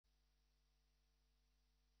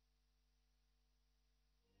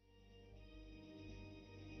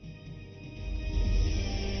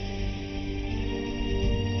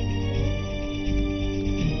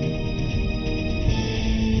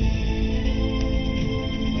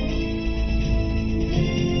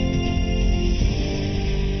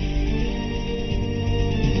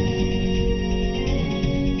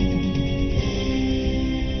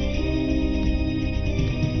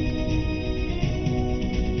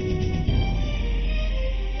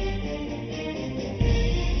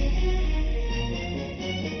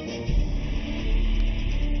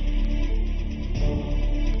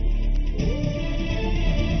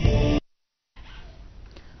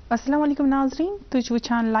अस्सलाम वालेकुम नाज़रीन, तुझ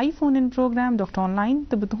वुछान live phone in programme doctor online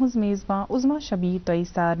तो तुहज मेज़बान उज़मा शबीर तय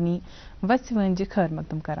सारनी वस वन खैर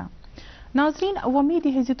मकदम करा। नाज़रीन उम्मीद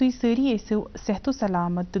है तुम सारी ऐसो सेहत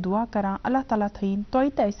सलामत तो दुआ करा अल्लाह ताला थीन तय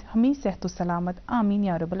तो हमें सेहत सलामत आमीन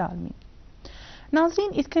या रब्बुल आलमीन।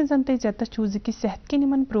 नाज़रीन इस जन तय जत कि सेहत के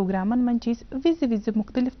निमन प्रोग्रामन मन विज़ विज़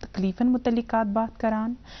मुख्तलिफ तकलीफन मुतलिकात बात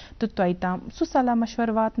करान तो तय ताम सु सलाह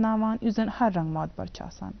मशवर वातनावान युस जन हर रंग मोतबर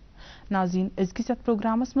आसान। नाज़रीन अजकिस यथ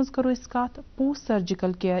प्रोग्रामस मज करो इस कत पोस्ट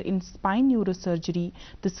सर्जिकल केयर इन स्पाइन न्यूरोसर्जरी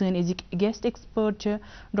तो सन अजिक guest expert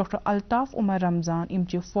doctor Altaf Umar Ramzan इम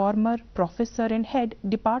farmer professor and head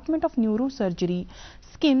department of neurosurgery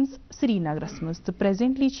schemes श्रीनगरस मज तो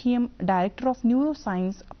presently director of neuro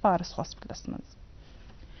science Paras hospitals मज।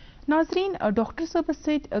 नाज़रीन डॉक्टर साहब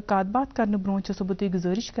सत बात करने ब्रो बह तुम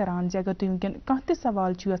गुजारिश करान अगर तुम वनकन कह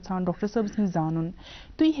सवाल यहां डॉक्टर साहब नश जान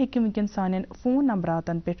तुम हेक्यो वनकन सान फोन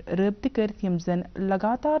नंबरातन पे रब्त कर यम जन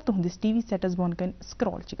लगातार तुहदिस टीवी सेटस बोन कन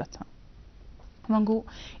स्क्रॉल गसान। वह गो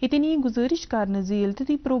इतन यह गुजारिश कर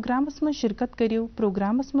तुम प्रोग्रामस मज शिरकत करो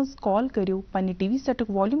प्रोग्रामस मज कॉल करो पे टीवी सेटुक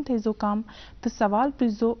वॉल्यूम थो कम तो सवाल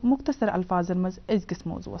प्रिजो मुख्तसर अल्फाजन मज अजकिस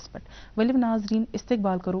मौजूस पे। वलिव नाज़रीन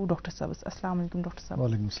इस्तकबाल करो डॉक्टर साहबस। अस्सलाम वालेकुम डॉक्टर साहब।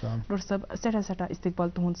 वालेकुम सलाम डॉक्टर साहब सठा सठा इस्तकबाल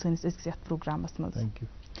तुहद सैनिस अजकिस प्रोग्रामस मज। थैंक यू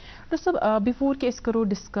डॉक्टर साहब बिफोर के करो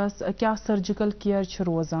डिस्कस क्या सर्जिकल केयर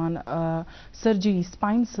रोजान सर्जरी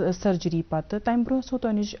स्पाइन सर्जरी पे तम ब्रो सो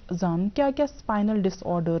तुह नश जान क्या क्या spinal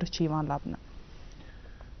disorder लबन।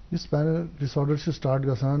 This spinal disorder should start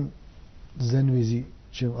gasan zen vizi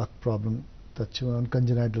problem that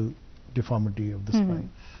congenital deformity of the spine.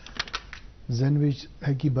 Zen viz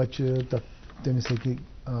है कि बच्चे तक तमिस है कि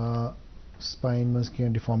spine मस क्या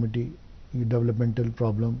deformity ये developmental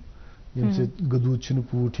problem यम से गदूद छिन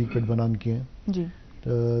पूर ठीक पे बनान किए जी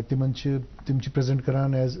तिमन तिम present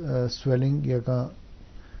करान as swelling या का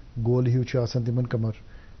गोल हिउ छ आसान तिमन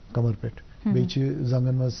कमर पे बे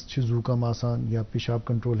जंगन मज जूकम आसान या पेशाब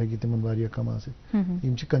कंट्रोल है कि तिमन वारिया कम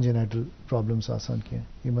आम कंजेनाइटल प्रॉब्लम्स आसान कह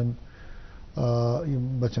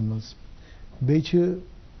बचन मज बे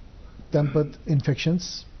तम पत इन्फेक्शंस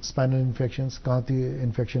स्पाइनल इन्फेक्शंस कहाँ ती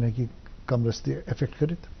इन्फेक्शन है कि कमरस ते इफेक्ट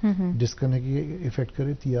करित डिस्कन है कि इफेक्ट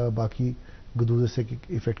करित या बाकी गदूदस है कि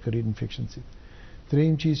इफेक्ट करित इन्फेक्शन से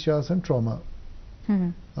त्रेम चीज आसान ट्रॉमा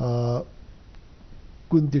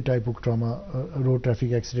कुन type of trauma road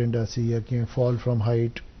traffic accident आसी या कि फॉल फ्रॉम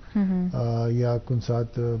हाइट या कुन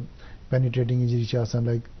साथ पेनिट्रेटिंग इंजरी आसान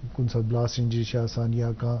लाइक कुन साथ ब्लास्ट इंजरी आसान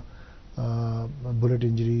या का बुलेट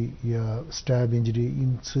इंजरी या स्टैब इंजरी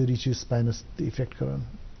इन सारी चीज स्पाइनस इफेक्ट करान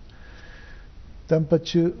तम पे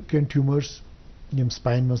कैन ट्यूमर्स यम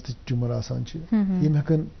स्पाइन मज ट्यूमर आसान यम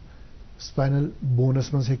हेकन स्पाइनल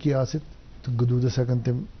बोनस मज हेकी आसित तो गदूदस हेकन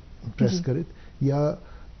तम प्रेस करित या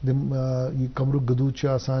ये कमर गदूद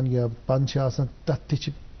आसान या पन आसान तथ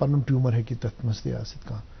पन ट्यूमर है कि तथ मज आसित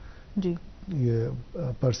कह ये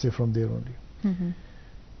पर से from there only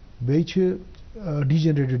bay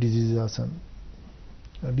degenerative disease आसान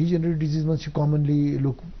डिजेनरेटिव डिजीज मज कॉमनली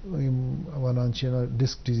लोग वनान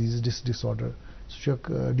डिस्क डिजीज डिस्क डिसऑर्डर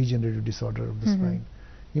सह degenerative disorder of the spine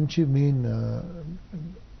Yama main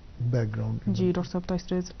background. Ji doctor साहब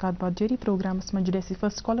तो कत बात जारी प्रोग्रामस में जुड़े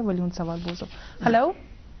फर्स्ट कॉलर वली सवाल बोजो। हेलो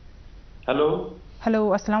हेलो हेलो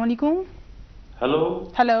अस्सलाम वालेकुम। हेलो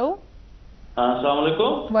हेलो अस्सलाम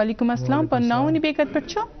वालेकुम। वालेकुम अस्सलाम पर नाउ नि बेकत पे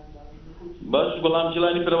छ बस गुलाम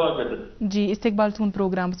चिलानी परवा पे जी इस्तकबाल तुन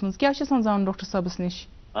प्रोग्रामस में क्या छ जान डॉक्टर साहबस निश।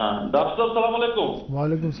 डॉक्टर साहब सलाम वालेकुम।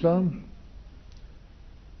 वालेकुम सलाम।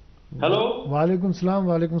 हेलो वालेकुम सलाम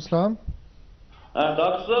वालेकुम सलाम।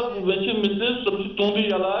 डॉक्टर साहब वे मिसेस तम तुंदी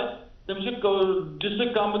इलाज तम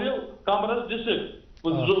डिस्ट्रिक्ट कमरस डिस्ट्रिक्ट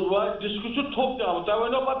डिस्क थोप तह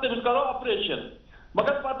वो पे तमिस करो ऑपरेशन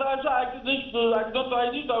मगर पता अकि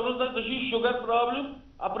शुगर प्रॉब्लम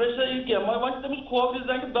ऑपरेशन कह वन तमिस खोवरी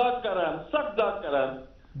जंग दाग करान सख्त दाग करान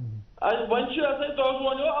वन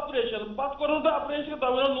वो ऑपरेशन पे कोर ऑपरेशन तह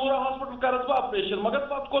वो नूरा हॉस्पिटल करस बह ऑपरेशन मगर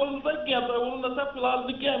पे कोर कह तह वो ना फिलहाल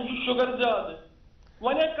कह शुगर ज्यादा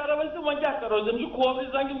वन करो तो वन क्या करो खोवरी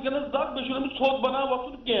जंग वनकस दाग बे थोत बना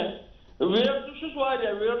वसुन कह वेट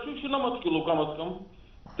वेट 9 किलो कम अज कम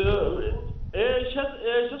तो एज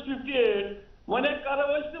 58 वन करो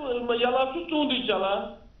इलाज तुंद चलान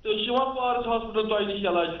तो पारस हॉस्पिटल तह नश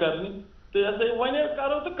इलाज कर तो वन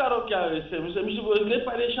करो क्या गई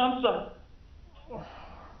परेशान सह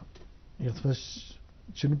ये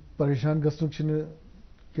परेशान गसन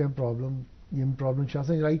क्या प्रॉब्लम यम प्रॉब्लम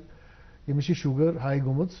लाइक यमिस शुगर हाई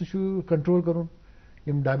गोमुत सह कंट्रोल कर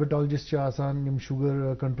यम डायबिटोलॉजिस्ट आसान यम शुगर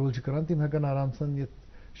कंट्रोल करान तम हेकन आराम सान ये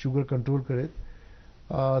शुगर कंट्रोल करित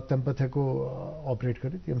तम पे हेको ऑपरेट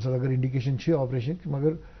करित यम साथ अगर इंडिकेशन ऑपरेशन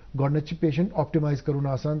मगर गोडनेट पेशेंट ऑप्टिमाइज करून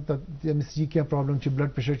आसान तमिस यह क्या प्रॉब्लम ब्लड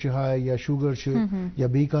प्रेशर हाई या शुगर या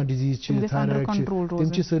बे कह डिजीज थायराइड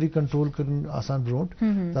तम सारी कंट्रोल कर आसान ब्रोट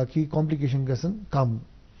ताकि कॉम्प्लिकेशन गसन कम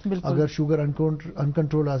अगर शुगर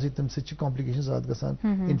अनकंट्रोल आसी तम सत कॉम्प्लिकेशन ज्यादा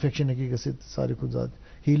गसान इन्फेक्शन हेकि गसित सारे खुद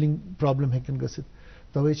ज्यादा हीलिंग प्रॉब्लम हेकन गसित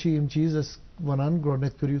तवे यम चीज वनान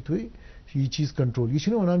गोडनेट करियो तुई यह चीज कंट्रोल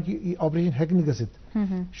यह वनान कि ऑपरेशन हेक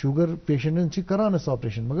गसित शुगर पेशेंट करान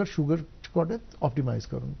ऑपरेशन मगर शुगर गोडनेट ऑप्टिमाइज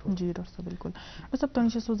करूँ जी डॉक्टर साहब बिल्कुल डॉक्टर साहब तुम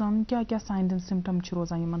सोजान क्या क्या साइन एंड सिम्टम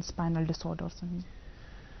रोजान इन स्पाइनल डिसऑर्डर्स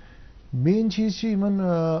मेन चीज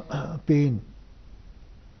पेन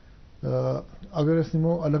अगर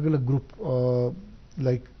नमो अलग अलग group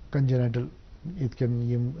like congenital इतकन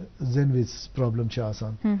जेनविस problem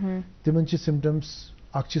तिमन symptoms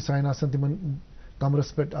अख साइन आसान तिमन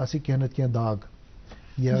कमरस पे कह नत कह दाग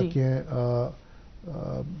या कह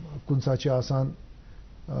कुन सा आसान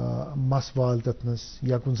मस वाल तथनस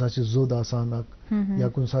या कुन सा जोद आसान या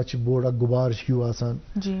कुन सा बोड़ गुबार हिू आसान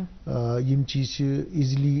यम चीज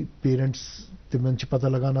इजिली पेरेंट्स तिमन पता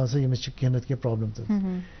लगान यमिस कह नत कह प्रॉब्लम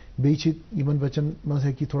बेन बच्चन मज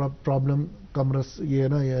हे थोड़ा प्रॉब्लम कमरस ये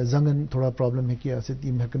ना जंगन थोड़ा प्रॉब्लम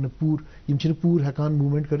हेकन पूर हेकान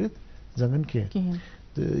मूवमेंट कर जंगन कह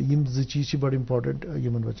तो यम चीज बड़ इम्पार्टेंट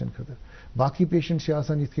यमन बच्चन खतर बाकी पेशेंट्स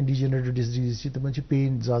इत डिजेनरेटिव डिजीज तिमन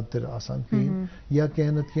पेन ज्यादातर आसान पेन या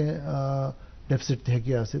कह नत कह डेफिसिट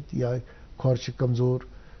हेकि या खोर कमजोर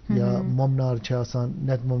या ममनार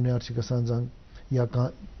नेत ममनार गसान जंग या कह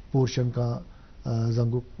पोर्शन कह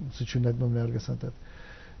जंगुक सह नेत ममनार गसान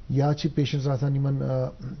तथ या पेशेंट्स आसान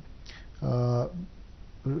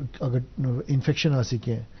अगर इन्फेक्शन आसी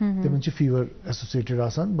कह तिमन फीवर एसोसिएटेड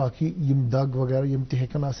आसान बाकी यम दग वगैरह यम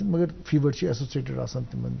हेकन आसन मगर फीवर एसोसिएटेड आसान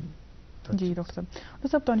तिमन जी डॉक्टर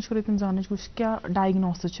साहब तुम कर जान क्या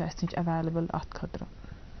डायग्नोसिस अवेलेबल अत खतर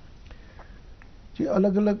जी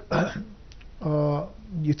अलग अलग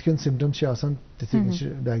ये सिम्टम्स आसान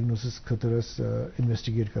तिथे डायग्नोसिस खतर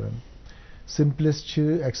इन्वेस्टिगेट कर सिंपलेस्ट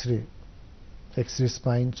एक्सरे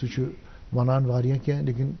स्पाइन सह वनान वारिया कह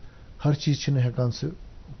लेकिन हर चीज हेकान सह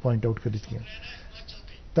पॉइंट आउट कर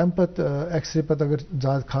तम पत एक्सरे पत अगर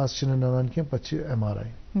ज्यादा खास ननान कह पे MRI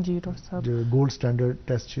जी डॉक्टर साहब गोल्ड स्टैंडर्ड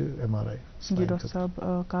टेस्ट MRI जी डॉक्टर साहब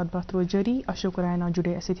कत बात रो जारी अशोक रैना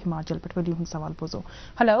जुड़े हिमाचल पे वली हूँ सवाल बोजो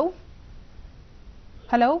हेलो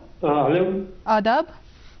हेलो हेलो आदाब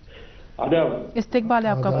आदाब इस्तकबाल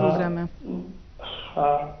है आपका प्रोग्राम है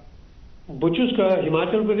बुचुस का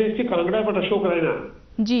हिमाचल प्रदेश के कांगड़ा पर अशोक रैना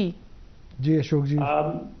जी जी अशोक जी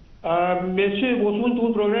मेरे वोसुन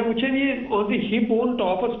तुम प्रोग्राम मुझे ये on the hip on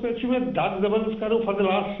toppers पे में दाग जबरदस्त करूं for the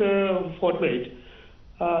last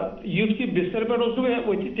Fortnite youth की बिस्तर पर उसको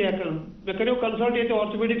वो तय कर मैं करो कंसल्ट ये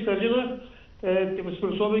ऑर्थोपेडिक सर्जन तमिस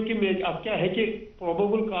सो कि मैं अब क्या है कि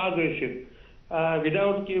प्रोबेबल काज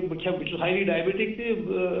विदाउट कि बह हाईली डायबिटिक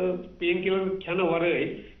पेन किलर खेन वर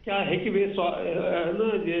क्या है कि वे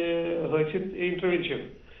इंटरवेंशन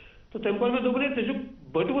तो तम पे मैं दोपन ऐसे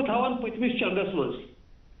बटव थान पतमिस चंदस मज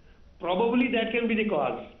probably that can be the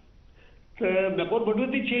cause तो मैं कोर बटव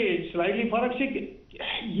चेंज स्लाइटली फर्क से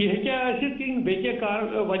यह क्या कि बे क्या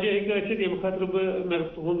वजह हे खतर मैं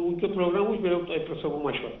उनके प्रोग्राम वो मे प्रसव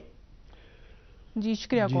मशवर जी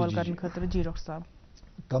शुक्रिया कॉल करने खतर जी डॉक्टर साहब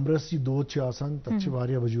कमरस दोद तथ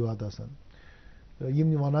वजूहत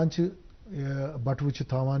यम वनान बटव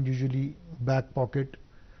थान यूजुअली बैक पॉकेट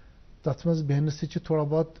तथ मज बहन से थोड़ा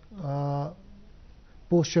बहुत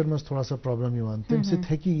पोस्चर मज थोड़ा सा प्रॉब्लम तम सि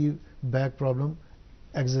बैक प्रॉब्लम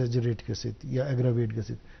एग्जेजरेट गसित या एग्रावेट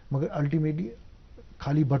गसित मगर अल्टीमेटली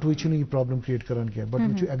खाली बटवे यह प्रॉब्लम क्रिएट करान क्या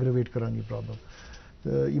बटवे एग्रावेट करान यह प्रॉब्लम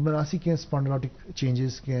तो इन आसी कह स्पॉन्डिलोटिक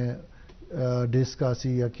चेंजेस कह डिस्क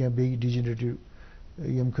आसी या कह बे डिजेनरेटिव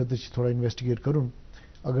यम खतर थोड़ा इन्वेस्टिगेट करुन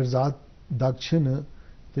अगर ज़्यादा दग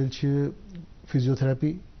तेल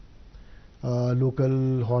physiotherapy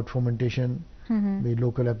local hot fermentation bay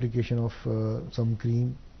local application of some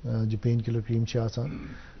cream जो पेन किलर क्रीम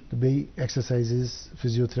तो बे एक्सरसाइजेस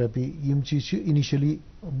फिजियोथेरेपी यम चीज इनिशियली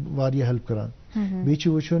वारिया हेल्प करान बे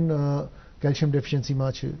वुचन कैल्शियम डेफिशिएंसी मा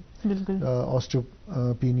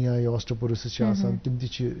ऑस्टियोपीनिया या ऑस्टियोपोरोसिस तम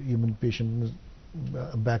तमन पेशेंट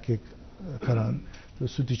बैक एक करान तो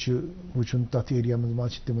सह वुचन तथ एरिया मा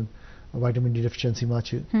तिमन विटामिन डी डेफिशिएंसी मा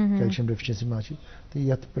कैल्शियम डेफिशिएंसी मा तो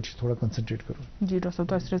ये पे थोड़ा कंसंट्रेट करो जी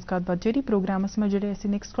डॉक्टर साहब तो बात जारी प्रोग्रामस में जुड़े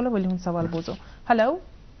नेक्स्ट कॉलर वली सवाल बोजो हेलो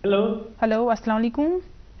हेलो हेलो अस्सलाम वालेकुम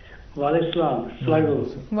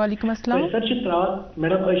वालेकुम अस्सलाम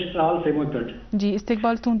मैडम त्राल फेमत जी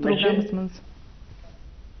इस्तकबाल तुम प्रोग्रामस में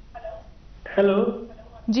हेलो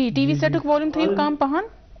जी टीवी सेटुक वॉल्यूम थो कम पहन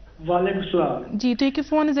वालेकुम सलाम जी तुम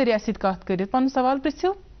फोन जरिए कत कर पन सवाल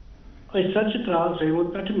पृछो सर त्रास रहो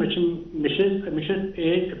पे मिशेस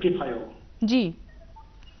एज 55 जी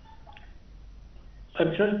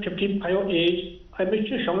सर 55 एज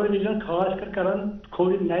अमिश शमर विजन खास कर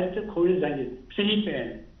खोड़ नर तो खोड़ जंग सही पैन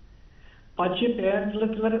पे पैन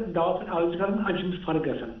तुलर दवा आलज कर फर्क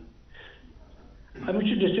ग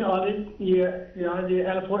Amish district already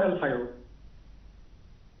L4 L5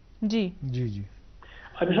 जी जी जी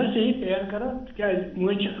अमिश सही पैन कर क्या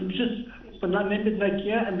अमिश पन्ना नहीं बितना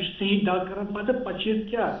किया अमिश सही दाग कर पे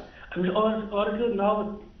क्या अमिश और नाव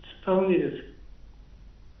तहमीर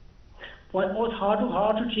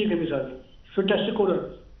हार्ट ठीक अमिश सो टेस्ट कोड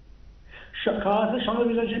खास शमर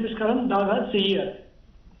विजन कर दाग सही है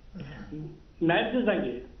नाइट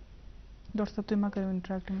जंगे डॉक्टर साहब तुम करो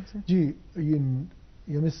इंटरेक्ट से जी ये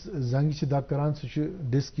यमिस जंग छ दाग करान सु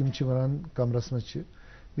डिस्क यम छ वनान कमरस में छ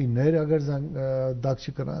बी नर अगर जंग दाग छ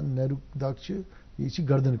करान नरुक दाग छ ये छ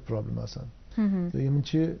गर्दन प्रॉब्लम आसान तो यम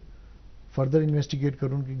छ फर्दर इन्वेस्टिगेट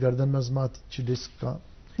करूं कि गर्दन मज मात छ डिस्क का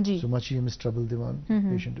जी सो मच यमिस ट्रबल दिवान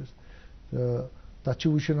पेशेंट तच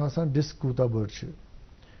वुशन आसान डिस्क कूता बड़ छ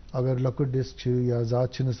अगर लकुट डिस्क छ या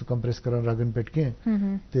जात छ सु कंप्रेस करान रगन पेट के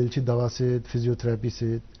तेल छ दवा से फिजियोथेरेपी से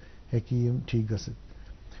हेकी यम ठीक गसित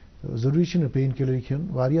जरूरी छ पेन किलर खेन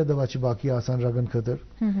वारिया दवा छ बाकी आसान रगन खतर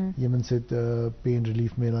यमन से पेन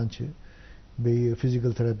रिलीफ मिलान छ बे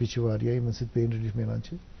फिजिकल थेरेपी छ वारिया यमन से पेन रिलीफ मिलान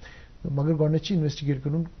छ मगर गॉने छ इन्वेस्टिगेट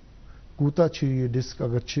करूं कूता छ ये डिस्क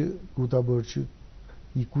अगर छ कूता बड़ छ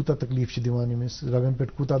ये कूता तकलीफ छ दिवान यमिस रगन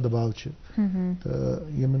पेट कूता दबाव छ तो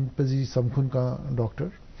यमन पजी समखुन का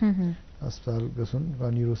डॉक्टर अस्पताल गसुन का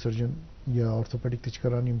न्यूरोसर्जन या ऑर्थोपेडिक तिच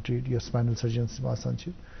करान यम ट्रीट या स्पाइनल सर्जन आसान छ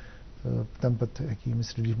तम पत है कि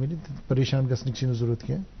मिस रिलीफ मिले परेशान गसने की जरूरत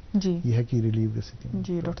क्या जी ये है कि रिलीफ गसित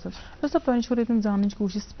जी डॉक्टर साहब तनिश कर तुम जानने की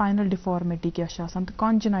कोशिश स्पाइनल डिफॉर्मिटी क्या छ आसान तो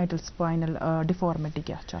कॉन्जेनाइटल स्पाइनल डिफॉर्मिटी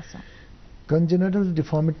क्या छ आसान कंजेनिटल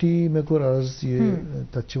डिफॉर्मिटी में को अर्ज ये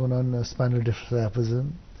तच वनान स्पाइनल डिस्ट्रैफिज्म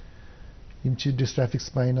यम छ डिस्ट्रैफिक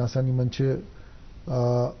स्पाइन आसान यमन छ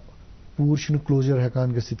पूर छ क्लोजर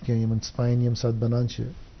हेकान गसित के यमन स्पाइन यम साथ बनान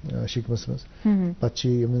छ शिकमस मस पछ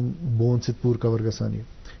यमन बोन से पूर कवर गसान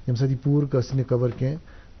यम साथ पूर गसने कवर के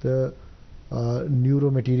तो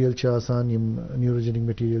न्यूरो मटेरियल छ आसान यम न्यूरोजेनिक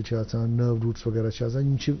मटेरियल छ आसान नर्व रूट्स वगैरह छ आसान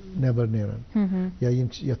यम छ नेबर नेरन या यम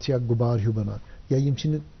यथ गुबार हु बनान या यम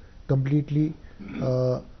छ कंप्लीटली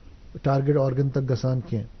टारगेट ऑर्गन तक गसान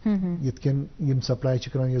के यथकन यम सप्लाई छ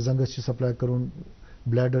करान या जंगस छ सप्लाई करून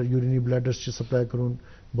ब्लैडर यूरिनरी ब्लैडर्स छ सप्लाई करून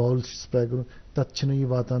बाउल्स छ सप्लाई करून तत छ ये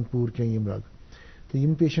वातान पूर के यम रग तो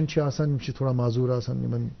यम पेशेंट छ आसान यम छ थोड़ा माजूर आसान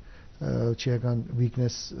यमन छ हेकान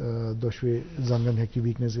वीकनेस दोशवे जंगन है कि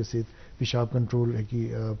वीकनेस गसित पेशाब कंट्रोल है कि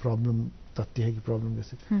प्रॉब्लम तत्य है कि प्रॉब्लम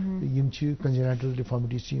गसित यम छ कंजेनिटल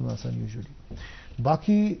डिफॉर्मिटीज छ यम आसान यूजुअली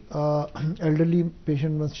बाकी एल्डरली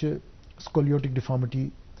पेशेंट में स्कोलियोटिक डिफॉर्मिटी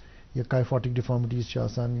या काइफोटिक डिफॉर्मिटीज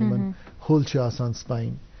आसान यमन होल आसान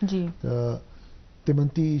स्पाइन जी तिमन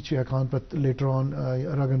ती हेकान पे लेटर ऑन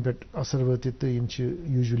रगन पे असर वत तो यम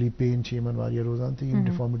यूजुअली पेन यमन वारिया रोजान तो यम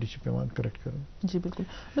डिफॉर्मिटी पेवान करेक्ट करन जी बिल्कुल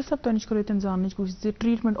बस सब तनिश करो तुम जानने की कोशिश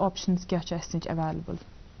ट्रीटमेंट ऑप्शंस क्या छ अस अवेलेबल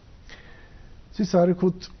सी सारे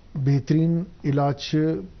खुद बेहतरीन इलाज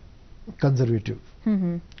कंजर्वेटिव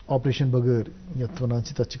ऑपरेशन बगैर यथ वनान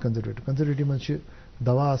तथ कंजर्वेटिव मन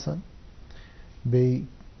दवा आसान बे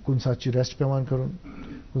कुन सात रेस्ट पेवान करुन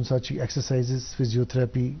कुन सात एक्सरसाइजेस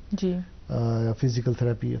फिजियोथेरेपी जी या फिजिकल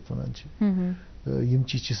थेरेपी यथ वनान यम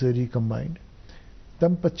चीज सारी कंबाइंड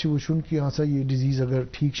तम पे वुन कि आसा ये डिजीज अगर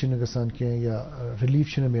ठीक गसान कह या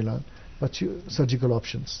रिलीफ मिलान पे सर्जिकल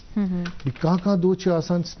ऑप्शंस कहाँ दो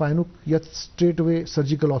आसान स्पाइनुक यथ स्ट्रेट वे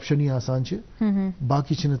सर्जिकल ऑप्शन ही आसान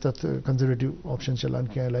बाकी तथ कंजर्वेटिव ऑप्शन चलान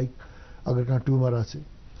कह लाइक अगर कहाँ ट्यूमर आसे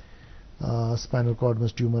स्पाइनल कॉर्ड में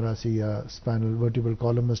ट्यूमर आसे या स्पाइनल वर्टिब्रल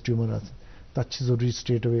कॉलम में ट्यूमर आसे तथ जरूरी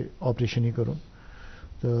स्ट्रेट वे ऑपरेशन ही करो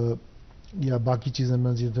तो या बाकी चीज़न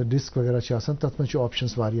में डिस्क वगैरह आसान तथ में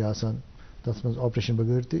ऑप्शंस वारिया आसान तथ में ऑपरेशन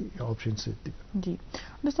बगैर ते या ऑपरेशन से जी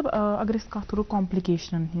दोस्तों अगर इस कत करो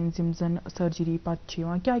कॉम्प्लिकेशन हिंज जन सर्जरी पे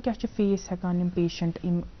क्या क्या फेस हेकान पेशेंट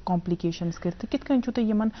इन कॉम्प्लिकेशंस कर कित कन तुम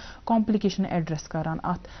यमन कॉम्प्लिकेशन एड्रेस करान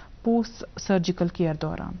अत पोस्ट सर्जिकल केयर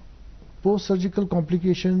दौरान पोस्ट सर्जिकल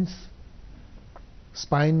कॉम्प्लिकेशंस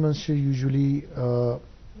स्पाइन में यूजुअली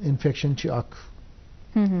इन्फेक्शन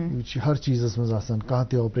हर चीज़ में आसान कहाँ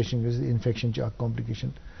ते operation infection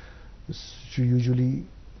complication usually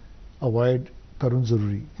avoid करुन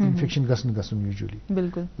जरूरी इन्फेक्शन गसन यूजुअली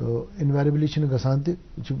बिल्कुल तो इनवेरेबली गसान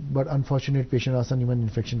बट अनफॉर्चुनेट पेशेंट आसान Yemen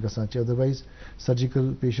infection गसान otherwise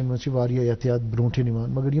surgical patient में वारिया एहतियात ब्रोंठे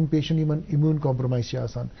निमान मगर यम पेशेंट यमन इम्यून कॉम्प्रोमाइज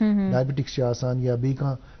आसान डायबिटिक्स आसान या बे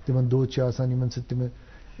कहाँ तिमन दो आसान यमन से तिम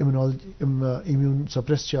immune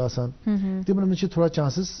suppressed छ आसान तिमन में थोड़ा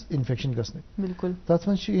चांसेस इन्फेक्शन गसने बिल्कुल तथ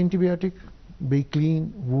मन एंटीबायोटिक बे क्लीन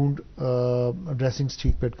वुंड ड्रेसिंग्स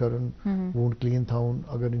ठीक पे करन वुंड क्लीन थाउन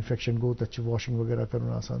अगर इन्फेक्शन गो तच वॉशिंग वगैरह करन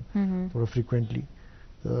आसान थोड़ा फ्रीक्वेंटली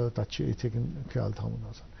तच इथे ख्याल थाउन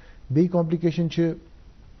आसान बे कॉम्प्लिकेशन छ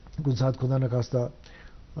कुछ साथ खुदा न खास्ता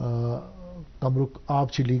कमरुक आब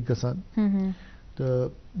छ लीक गसान तो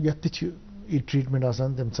यत छ ट्रीटमेंट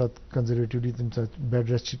आसान तम साथ कंजर्वेटिवली तम साथ बेड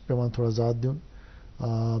रेस्ट पेवान थोड़ा ज़्यादा दिन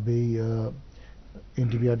बे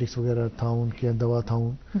एंटीबायोटिक्स वगैरह थाउन के दवा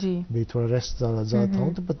थाउन बे थोड़ा रेस्ट ज़्यादा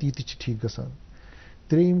थाउन तो पति यत ठीक गसान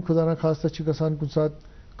त्रेम खुदा न खास्ता छ गसान कुछ साथ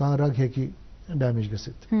कहाँ रग है कि डैमेज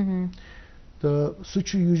गसित तो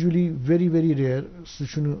सह यूजुअली वेरी वेरी रेयर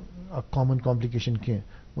सह कॉमन कॉम्प्लिकेशन कह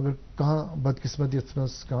मगर कहाँ बदकिस्मत यथ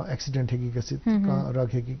मज कहाँ एक्सीडेंट है गसित कहाँ रग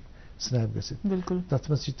है स्नैप गसित बिल्कुल तथ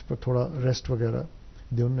मज थोड़ा रेस्ट वगैरह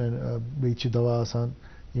दिन बे दवा आसान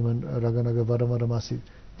यमन रगन अगर वरम वरम आसि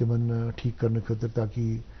तिमन ठीक करने खतर ताकि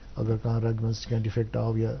अगर कहाँ रग मज कह डिफेक्ट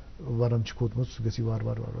आव या वरम खोतमुत सह गसी वार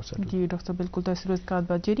वार वार वार जी डॉक्टर साहब बिल्कुल तो रोज का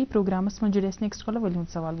बात जेरी प्रोग्रामस में जुड़े नेक्स्ट कॉल वली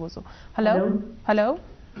सवाल बोजो हेलो हेलो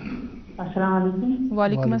अस्सलाम वालेकुम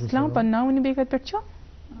वालेकुम अस्सलाम पन्ना उनी बेकत पे छो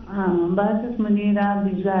हां बस मनीरा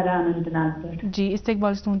बिजगारा अनंतनाग पे जी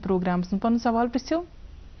इस्तकबाल सुन प्रोग्राम सुन पन सवाल प्रिस्यो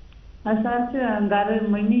असाच गार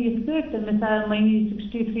मनी इसके मिसाल मनी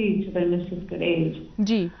 63 छ तमिस इसके एज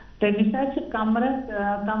जी तमिस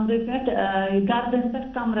कमरे पे गर्दन पे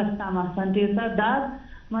कमरस ताम आसान तेसा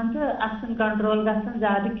दाग मन असन कंट्रोल गसन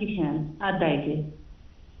ज्यादा किहन अदाइगे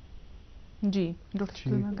जी डॉक्टर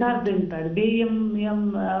गर्दन पे बे यम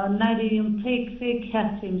नारी यम फेक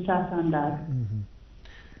हेथ यम आसान दाग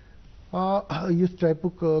this type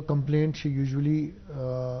of complaint she usually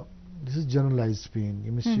this is generalized pain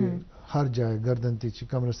यमिस हर जाए गर्दन तिच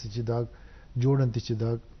कमर तिच दाग जोड़न तिच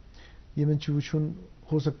दाग यमन वुचुन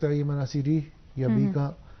हो सकता है यमन आसी या बी का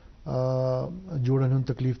जोड़न हुन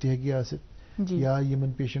तकलीफ ति है आसित या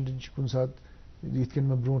यमन पेशेंट कुन साथ यिथकन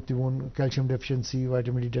में ब्रोट ति वोन calcium deficiency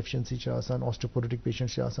vitamin D deficiency छ आसान ऑस्टियोपोरोटिक पेशेंट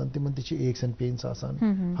छ आसान तिमन तिच एक्स एंड पेन्स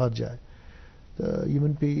आसान हर जाए तो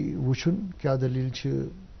यमन पे वुचुन क्या दलील छ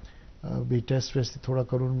बे टेस्ट वेस्ट थोड़ा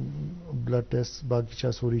करुन ब्लड टेस्ट बाकी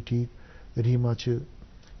छ सोरी ठीक री मा छ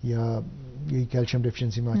या यही कैल्शियम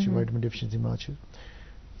डेफिशिएंसी मा छ विटामिन डेफिशिएंसी मा छ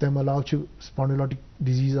तम अलाव छ स्पॉन्डिलोटिक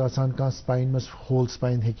डिजीज आसान का स्पाइन में होल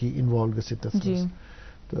स्पाइन है कि इन्वॉल्व गसित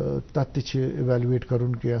तो तत छ इवैल्यूएट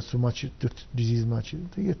करुन के सुमा छ तुथ डिजीज मा छ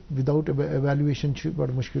तो ये विदाउट इवैल्यूएशन छ बड़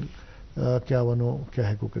मुश्किल क्या वनो क्या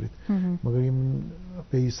है को करित मगर यम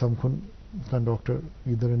पे समखुन का डॉक्टर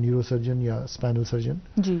इधर न्यूरोसर्जन या स्पाइनल सर्जन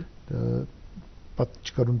जी पत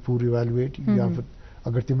करुन पूर इवैल्यूएट या फिर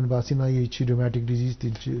अगर तिमन बासी ना ये छी रूमेटिक डिजीज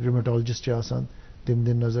तिम रूमेटोलॉजिस्ट आसान तिम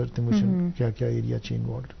दिन नजर तिम क्या क्या एरिया छ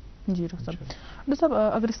इन्वॉल्व जी डॉक्टर साहब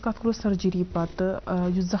अगर इस कत करो सर्जरी पत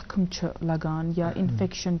यु जख्म छ लगान या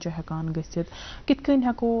इन्फेक्शन छ हेकान गसित कितकन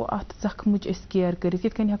हको अत जख्मच इस केयर करित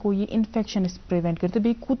कितकन हको ये इन्फेक्शन इस प्रिवेंट करित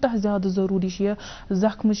बे कुता ज्यादा जरूरी छ ये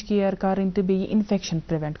जख्मच केयर करन ते बे इन्फेक्शन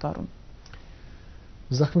प्रिवेंट करन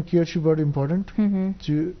जख्म केयर छ बड़ इंपॉर्टेंट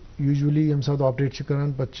यूजुअली हम साथ ऑपरेट छ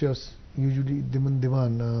करन बच्चस यूजुअली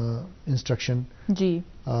दिमान इंस्ट्रक्शन जी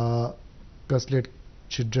कसलेट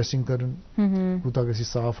छ ड्रेसिंग करन कुता गसी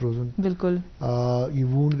साफ रोजन बिल्कुल ये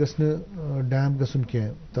वूंड गसन डैम गसन के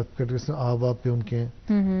तत कट गसन आवा पे उनके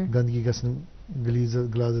गंदगी गसन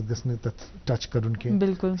ग्लाजत गसन तत टच करन के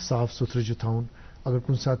बिल्कुल साफ सुथरे जो थाउन अगर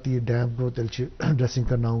कुन साथ ये डैम गो तेल छ ड्रेसिंग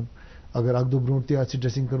करनाउन अगर अग दो ब्रोट ते आसी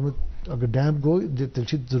ड्रेसिंग करम अगर डैम गो तेल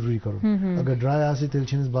छ जरूरी करो अगर ड्राई आसी तेल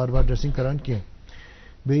छ बार बार ड्रेसिंग करान के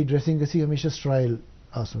बे ड्रेसिंग गसी हमेशा स्ट्राइल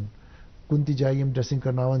आसन कुंती जाय यम ड्रेसिंग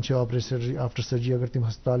करनावन छ ऑपरेशन आफ्टर सर्जरी अगर तिम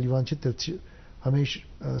अस्पताल यवान छ तेल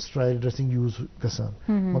हमेशा स्ट्राइल ड्रेसिंग यूज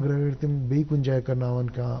गसान मगर अगर तिम बे कुन जाय करनावन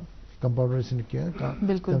का कंपाउंडरेशन किया का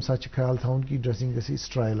तम सच ख्याल थाउन की ड्रेसिंग गसी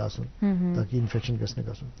स्ट्राइल आसन ताकि इन्फेक्शन गसने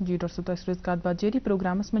गसन जी डॉक्टर तो इस का बात जेरी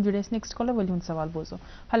प्रोग्रामस में जुड़े नेक्स्ट कॉलर वली सवाल बोजो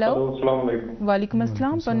हेलो अस्सलाम वालेकुम वालेकुम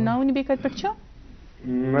अस्सलाम पन्ना उनी बेकत पछा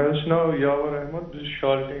मैं नाम यावर अहमद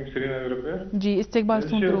शार्टिंग श्रीनगर पे जी इस्तकबाल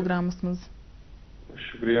सुन प्रोग्रामस में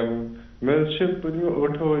शुक्रिया मैं छ पदि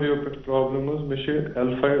 8 वरियो पे प्रॉब्लम मैं छ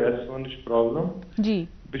L5S1 प्रॉब्लम जी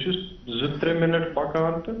बिश 2-3 मिनट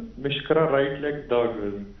पकान तो मैं करा राइट लेग दाग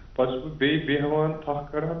पस बे बेहवान थक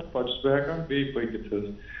करान तो पस बेहकान बे पकित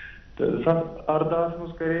तो सत अरदास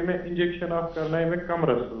मस करे मैं इंजेक्शन ऑफ करना मैं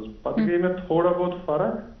कमरस पत गई मैं थोड़ा बहुत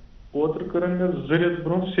फर्क ओतर करन मैं जरियत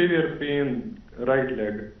bro severe pain right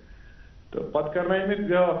leg तो पत करना मैं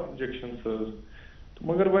ब्या इंजेक्शन सज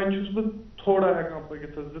तो मगर वन छुस बह थोड़ा हेकान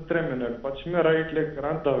पकित 2-3 मिनट पत मैं राइट लेग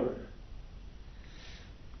करान दाग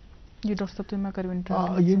जी डॉक्टर साहब मैं कर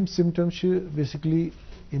यम सिम्टम्स बेसिकली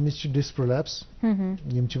यमिस डिस्क प्रोलैप्स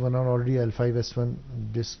यम वनान ऑलरेडी L5S1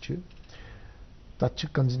 डिस्क तत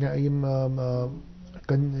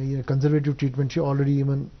conservative treatment already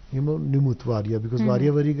यमो निमुत Waria because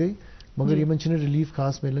Waria worry गई मगर यमन रिलीफ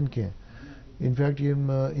खास मिलन कह इनफैक्ट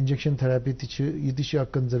यम इंजेक्शन थेरेपी यह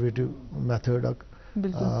कंजर्वेटिव मेथड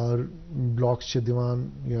ब्लॉक्स दिवान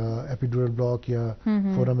या एपिड्यूरल ब्लॉक या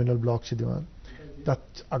फोरामिनल ब्लॉक दिवान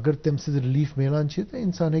तत अगर तम रिलीफ मिलान तो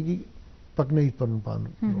इंसान है कि पकन पान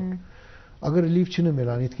अगर रिलीफ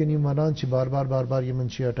मिलान इत वनान बार बार बार बार यमन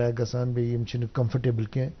अटैक गसान बे कंफर्टेबल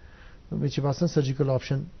कह मे बासान सर्जिकल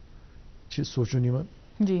ऑप्शन सोचुन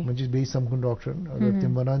मुझे बे समकुन डॉक्टर अगर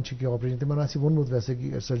तम वनान कि ऑपरेशन तम वोनमुत वैसे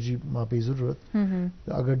कि सर्जरी मा पे जरूरत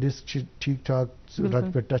अगर डिस्क ठीक ठाक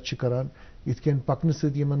रग पे टच करान इत पकन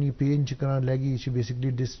सतन यह पेन करान लेगी यह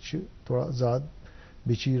बेसिकली डिस्क थोड़ा ज़्यादा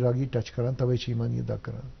बेची रगी टच करान तवे यह दग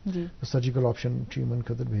करान सर्जिकल ऑप्शन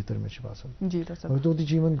खतर बेहतर मे बासान तो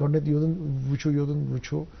गड योदन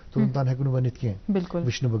वो तुरंतान हेकु वनित कह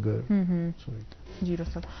वुचन बगैर जी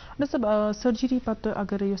डॉक्टर साहब सर्जरी पत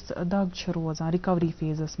अगर दग रोजान रिकवरी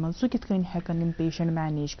फेजस मज सह कित हेकन यम पेशेंट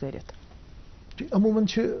मैनेज करित अमूमन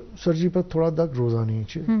सर्जरी पत थोड़ा दग रोजान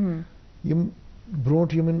यम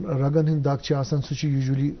ब्रोट यमन रगन हिंद दग सह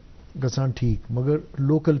यूजुअली गसान ठीक मगर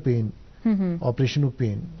लोकल पेन ऑपरेशन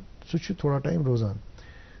पेन सह थोड़ा टाइम रोजान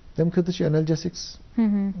तम खतर एनाल्जेसिक्स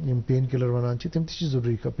यम पेन किलर वनान तम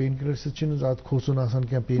जरूरी पेन किलर ज़्यादा खोसन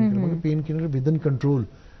क्या पेन किलर मगर पेन किलर विदिन कंट्रोल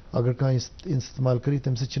अगर कह इस्तेमाल करी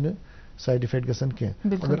तम साइड इफेक्ट गसान कह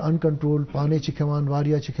अगर अनकंट्रोल पाने खेवान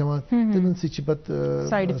वारिया खेवान तमन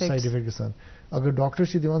साइड इफेक्ट गसान अगर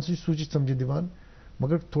डॉक्टर दिवान सूचित समझ दिवान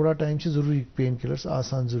मगर थोड़ा टाइम जरूरी पेन किलर्स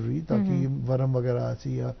आसान जरूरी ताकि वरम वगैरह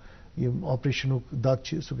या यम ऑपरेशन दग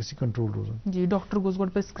सह गि कंट्रोल रोजन जी डॉक्टर गोस गोड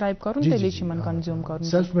प्रिस्क्राइब करुन कंज्यूम करुन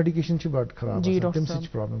सेल्फ मेडिकेशन बड़ खराब जी तम सह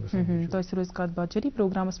प्रॉब्लम गसान तो रोज कत बात जारी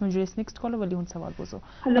प्रोग्रामस में जुड़े नेक्स्ट कॉलर वली हुन सवाल बोजो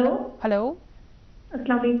हेलो हेलो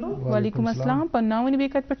अस्सलाम वालेकुम वालेकुम अस्सलाम पन्ना वनी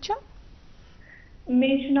बेकत पच्चा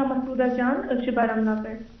मे नाम मसूदा जान बारामूला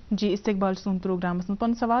पे जी इस्तकबाल सुन प्रोग्रामस में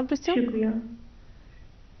पन सवाल प्रिस्यो शुक्रिया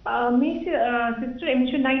मे सिस्टर एम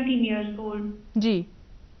 19 इयर्स ओल्ड जी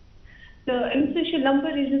तो अमिस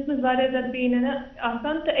लंबर रीजनस में ज्यादा पेन है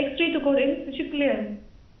आसान तो एक्सरे तो कोर अमिस क्लियर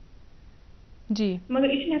जी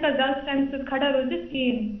मगर यह ज्यादा टाइम से खड़ा रोजित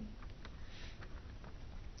कहें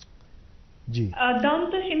जी दान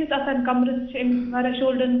तो अमिस कमरस अमिस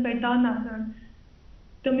शोल्डर पे दान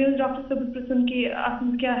तो मे डॉक्टर साहब पृछन कि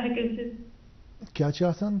क्या है क्या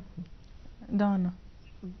दान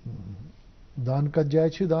दान कत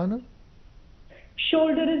जाए दान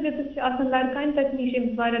शोल्डर लड़कान तक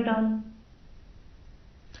अमिस दान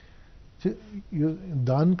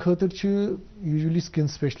दान खतर यूजुअली स्किन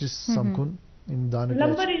स्पेशलिस्ट समकुन इन दान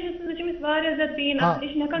लंबर पेन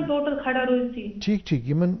टोटल खड़ा रोज ठीक ठीक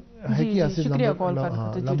यमन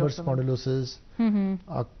लंबर स्पॉन्डिलोसिस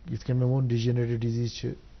इत मे वो degenerative disease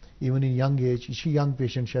even in young age young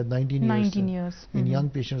patient शायद 19 years इन young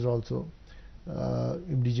patients also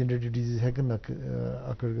degenerative disease हेकन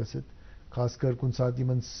अकर गसित खासकर कुन साथ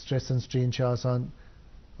यमन स्ट्रेस एंड स्ट्रेन आसान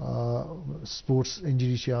स्पोर्ट्स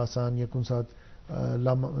इंजरी आसान या कुन साथ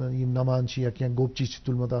नमान या क्या गोप चीज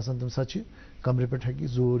तुलमत आसान तम सा कमरे पे हेकि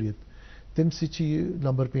जोर यत तम सह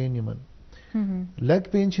lumbar pen Yemen leg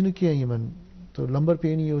pain क्या यमन तो लंबर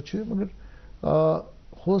पेन ये मगर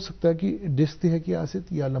हो सकता है कि डिस्क हेकि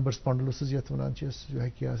आसित या लंबर स्पॉन्डिलोसिस यथ वनान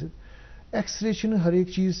हेकि आसित एक्सरे हर एक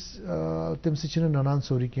चीज तम सह ननान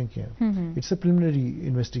सोरी क्या it's a preliminary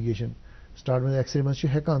investigation start में एक्सरे में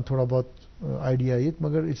हेकान थोड़ा बहुत आइडिया ये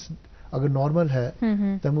मगर इट्स अगर नॉर्मल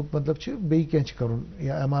है तमुक मतलब बे क्या करुन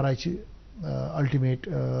या MRI ultimate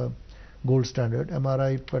gold standard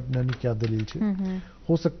MRI पर ननी क्या दलील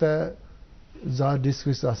हो सकता है ज़्यादा डिस्क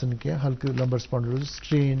विस्क आसन क्या हल्के लंबर स्पॉन्डिलोसिस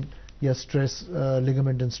स्ट्रेन या स्ट्रेस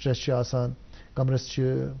लिगामेंट एंड स्ट्रेस आसान कमरस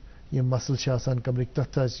ये मसल आसान कमर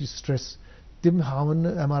तथ स्ट्रेस तम हावन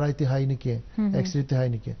MRI तहाई न क्या एक्सरे तहाई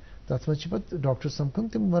न क्या तथ मे डॉक्टर समखन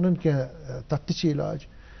तम वन क्या तथ इलाज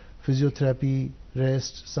फिजियोथेरेपी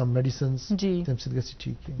रेस्ट सम मेडिसिन तम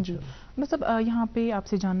ठीक है मतलब यहाँ पे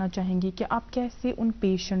आपसे जानना चाहेंगे कि आप कैसे उन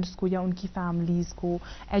पेशेंट्स को या उनकी फैमिलीज़ को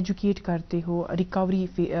एजुकेट करते हो रिकवरी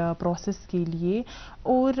प्रोसेस के लिए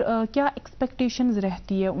और क्या एक्सपेक्टेशंस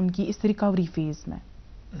रहती है उनकी इस रिकवरी फेज में?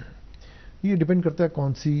 ये डिपेंड करता है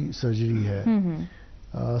कौन सी सर्जरी है।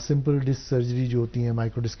 सिंपल डिस्क सर्जरी जो होती है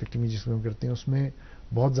माइक्रोडिस्केक्टमी जिसमें हम करते हैं उसमें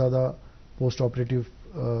बहुत ज़्यादा पोस्ट ऑपरेटिव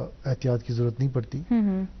एहतियात की ज़रूरत नहीं पड़ती।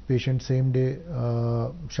 पेशेंट सेम डे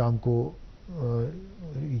शाम को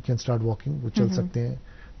यू कैन स्टार्ट वॉकिंग, वो चल सकते हैं,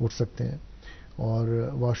 उठ सकते हैं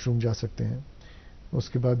और वॉशरूम जा सकते हैं।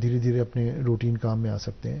 उसके बाद धीरे धीरे अपने रूटीन काम में आ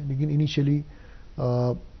सकते हैं। लेकिन इनिशियली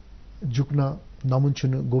झुकना, नामुन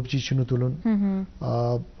छुन, गोपची छुन तुलन,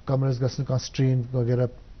 कमरस गसन का स्ट्रेन वगैरह,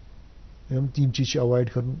 हम 3 चीज़ अवॉइड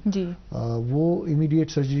करूँ जी। वो इमीडिएट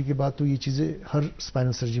सर्जरी के बाद तो ये चीज़ें हर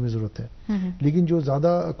स्पाइनल सर्जरी में ज़रूरत है। लेकिन जो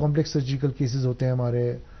ज़्यादा कॉम्प्लेक्स सर्जिकल केसेस होते हैं हमारे,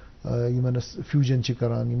 यमन फ्यूजन च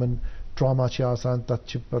करान, यमन ट्रॉमा च आसान,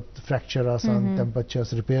 तत् फ्रैक्चर आसान, तम पे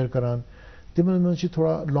रिपेयर करान, तिमन मन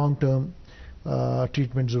थोड़ा लॉन्ग टर्म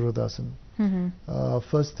ट्रीटमेंट ज़रूरत आसन।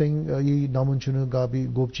 फर्स्ट थिंग ये नामुन छुन गाबी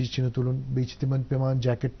गोप चीज छुन तुलन, बीच तिमन पेमान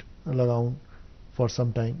जैकेट लगाउन फॉर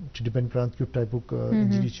सम टाइम, डिपेंड करान क्यों टाइप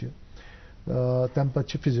इंजरी छ। तम पे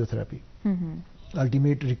फिजियोथेरेपी,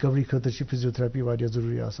 अल्टीमेट रिकवरी खतर फिजियोथेरेपी वारिया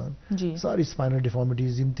जरूरी आसान। सारी स्पाइनल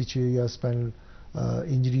डिफॉर्मिटीज यम ति या स्पाइनल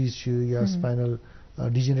इंजरीज या स्पाइनल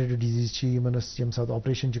डिजेनरेटिव डिजीज यम साथ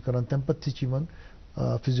ऑपरेशन करान तम पे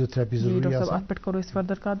फिजियोथेरेपी जरूरी आसान। डॉक्टर करो इस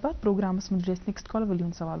फर्दर कत बात प्रोग्रामस में नेक्स्ट कॉल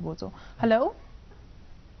वलियन सवाल बोझो। हेलो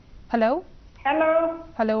हेलो हेलो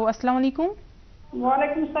हेलो अस्सलाम वालेकुम।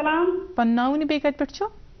 वालेकुम सलाम। पन्नाउनी बेकत पे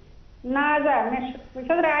छो नाजा मैं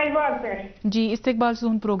राजबाग पे जी इस्तकबाल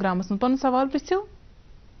सुन प्रोग्रामस में पन सवाल प्रियो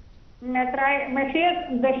मैं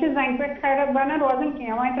दश जंग पे खैर बन रोजन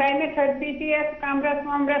कह वो त्राय मे थर्पीटीएस कमरस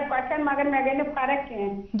वमरस पचन मगर मे गई फर्क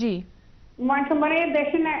कह जी वो बन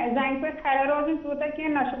दश जंग पे खैर रोजन तूत कह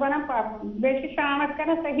ना बना पकन बे शाम कर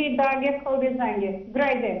सही दाग खोद जंगे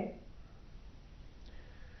ग्रजे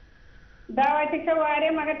दवा ते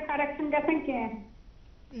मगर फर्क गसन कह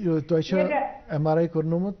MRI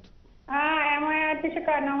कर्नोमुत MRI ते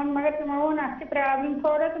मगर तुम वो प्रॉब्लम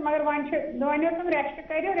थोड़ा तो मगर वन तुम रेस्ट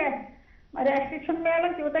करो रेस्ट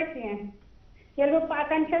मिलान तूत कह ये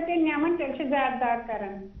पकान नमन तेल ज्यादा दाग कर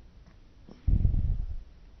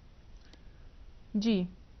जी।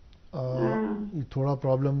 थोड़ा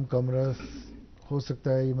प्रॉब्लम कमरस हो सकता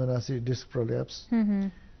है, यमन आसे डिस्क प्रोलैप्स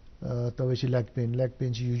तवे leg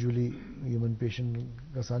pain usually Yemen patient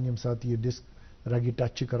गसान यम साथ ये डिस्क रगी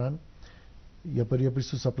टच करान यपर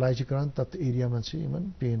सह सप्लाई करान तथ एरिया मन यमन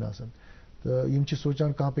पेन आसान। तो यम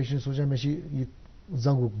सोचान कह पेशेंट सोचान मे ये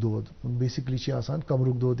जंगुक दोद बेसिकली आसान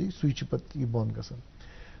कमरुक दोद सु पत यह बंद गसान।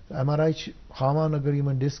 MRI हावान अगर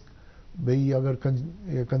यमन डिस्क बे अगर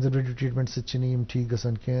कंजर्वेटिव ट्रीटमेंट सम ठीक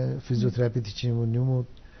गसान कह फिजियोथेरेपी तमो निमुत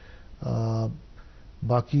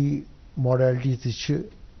बाकी मॉडलिटी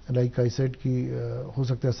लाइक आई सेड कि हो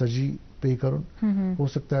सकता है सर्जरी पे करुन, हो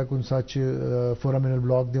सकता है कुछ साथ फोरामिनल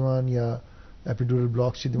ब्लॉक दिवान या एपिड्यूरल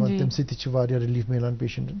ब्लॉक दिवान तम सह रिलीफ मिलान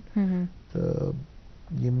पेशेंटन। तो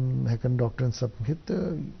यम हेकन डॉक्टरन सपमित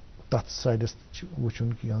तथ साइडस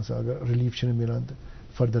वुचुन कि यहाँ अगर रिलीफ मिलान तो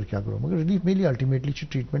फर्दर क्या करो, मगर रिलीफ मिली अल्टीमेटली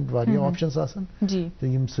ट्रीटमेंट वारिया ऑप्शंस आसान। तो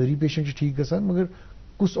यम सारी पेशेंट ठीक गसान मगर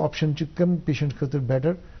कुछ ऑप्शन कम पेशेंट खतर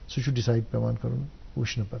बेटर सह डिसाइड पेवान करुन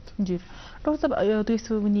वुचन पत। जी डॉक्टर साहब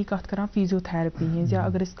तुम वी कत कर फिजियोथेरेपी हज या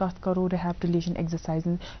अगर कत करो रिहैबिलिटेशन एक्सरसाइज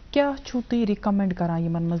क्या तुम रिकमेंड करान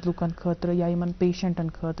यमन मज लुकन खतर या यमन पेशेंटन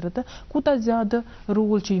खतर तो कूता ज्यादा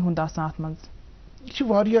रोल यह अत मज यह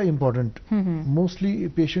वारिया इम्पोर्टेंट। मोस्टली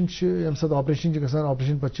पेशेंट यम साथ ऑपरेशन गसान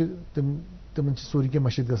ऑपरेशन पे तिमन सोरी के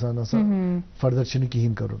मशिद गसान फर्दर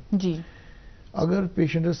कहीं करुन। जी अगर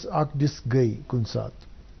पेशेंटस अख डिस्क गई कुन साथ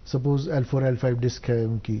सपोज L4 L5 डिस्क है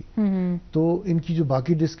उनकी, तो इनकी जो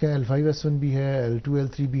बाकी डिस्क है L5S1 भी है, L2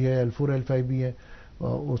 L3 भी है, L4 L5 भी है,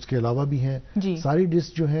 उसके अलावा भी हैं सारी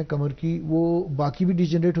डिस्क जो हैं कमर की वो बाकी भी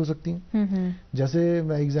डिजेनरेट हो सकती हैं। जैसे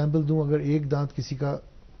मैं एग्जांपल दूं, अगर एक दांत किसी का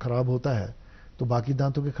खराब होता है तो बाकी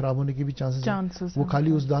दांतों के खराब होने के भी चांसेस हैं। वो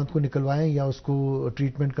खाली उस दांत को निकलवाएं या उसको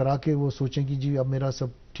ट्रीटमेंट करा के वो सोचें कि जी अब मेरा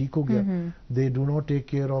सब ठीक हो गया, they do not take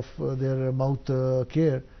care of their mouth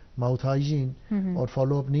care, mouth hygiene और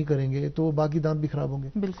फॉलो अप नहीं करेंगे तो बाकी दांत भी खराब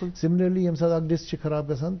होंगे। सिमिलरली हम साथ अक डिस्क खराब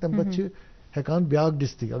गसान तम पे हेकान ब्याक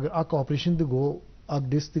डिस्क अगर अक ऑपरेशन तो गो अक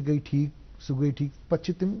डिस्क गई ठीक सह गई ठीक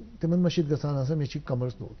पे तिमन मशिद गसान आसान मे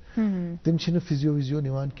कमरस दोद तिम फिजियो विजियो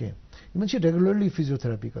निवान कह इन रेगुलरली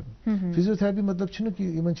फिजियोथेरेपी कर। फिजियोथेरेपी मतलब कि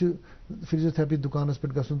इन फिजियोथेरेपी दुकानस पे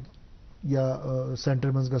गसन या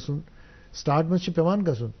सेंटर मज गसन स्टार्ट मज पेवान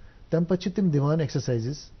गसन तम पे तिम दिवान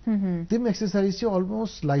एक्सरसाइजेस तिम एक्सरसाइज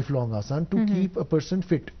ऑलमोस्ट लाइफ लॉन्ग आसान to keep a person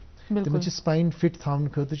fit. तिम स्पाइन फिट थावन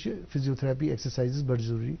खतर फिजियोथेरेपी एक्सरसाइजेस बड़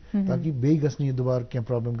जरूरी ताकि बे गसन दोबारा क्या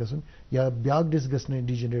प्रॉब्लम गसन या ब्याक डिस्क गसन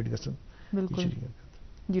डिजेनरेट गसन।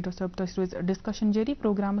 जी डॉक्टर साहब तो रोज डिस्कशन जारी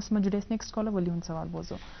प्रोग्रामस में जुड़े नेक्स्ट कॉलर वली सवाल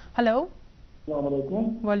बोझो। हेलो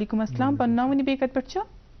वालेकुम अस्सलाम पन्ना वनी बेकत पे छ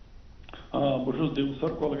बहुत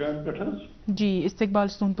दिवसर कोलगाम पे जी इस्तकबाल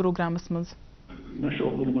सुन प्रोग्रामस में मैं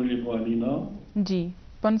अब्दुल मजीद वाली ना जी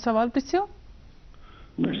पन सवाल प्रियो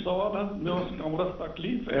मैं सवाल मे कमरस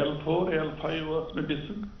तकलीफ L4 L5 में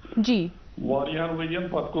डिस्क जी वारियान वरियन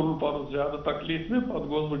पत कोर पर ज्यादा तकलीफ में पत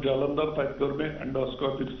गोस बह जालंधर तत कर में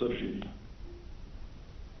एंडोस्कोपिक सर्जरी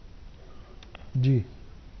जी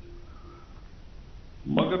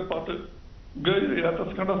मगर पत गई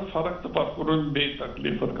रेतस खंडस फर्क तो पत कोर बे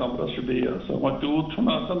तकलीफ कमरस बे आसान तूत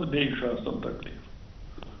बे तकलीफ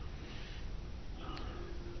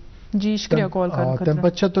जी शुक्रिया कॉल करने तम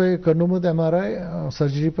पच्चा तो कर्नुमुत MRI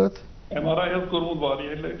सर्जरी पत MRI हज कोरमुत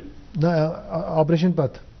वारिया लटि ना ऑपरेशन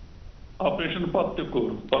पत ऑपरेशन पत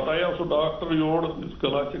कोर पत आया so doctor your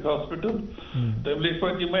classic hospital तम लिख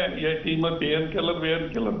पे ये तीन पेन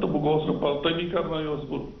किलर तो बह गोस तमी करना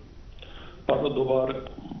पत दोबारा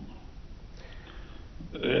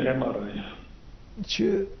MRI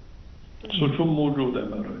सह मौजूद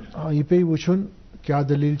MRI यह पे वुचुन क्या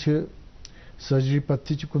दलील सर्जरी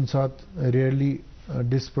पत्ती कुन सात रेयरली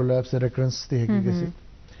डिस्क प्रोलैप्स रेकरेंस ते हेकी गसित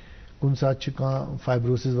कुन सात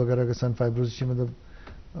फाइब्रोसिस वगैरह गसान फाइब्रोसिस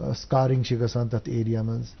मतलब स्कारिंग गसान तथ एरिया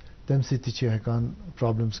मज तम सत हेकान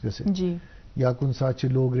प्रॉब्लम्स गसित या कुन सात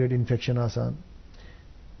लो ग्रेड इन्फेक्शन आसान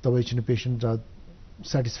तवे पेशेंट ज्यादा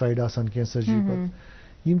सेटिस्फाइड आसान कह सर्जरी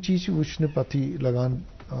पत यम चीज वुचने पत्ती लगान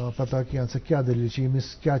पता कि आंसर क्या दलील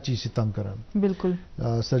यमिस क्या चीज तंग करान बिल्कुल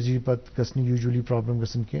सर्जरी पत गसनी यूजुअली प्रॉब्लम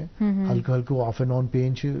गसन के हल्का हल्का of and on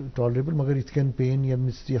pen tolerable मगर इतकन पेन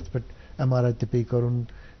यमिस यथ पे MRI ते पे करन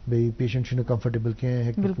बे पेशेंट कंफर्टेबल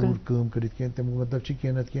के पूर काम करित के तम मतलब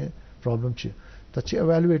कह नत के प्रॉब्लम तथ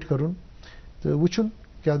एवेलुएट करन तो वुचुन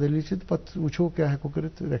क्या दलील पत वुचो क्या हेको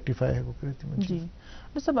करित रेक्टिफाई हेको करित जी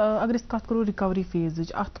सब अगर इस कत करो रिकवरी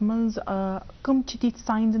फेज अत मज कम तीत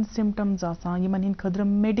साइंस एंड सिम्टम्स आसान यमन हिंद खदर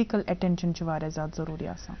मेडिकल अटेंशन वारिया ज्यादा जरूरी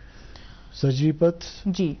आसान सर्जरी पत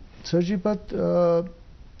जी सर्जरी पत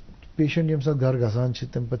पेशेंट यम साथ घर गसान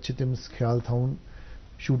तम पे तमिस ख्याल थवन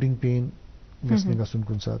शूटिंग पेन गसने गसन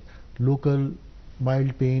कुन साथ लोकल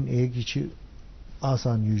माइल्ड पेन एक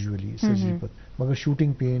आसान यूजुअली सर्जरी पत मगर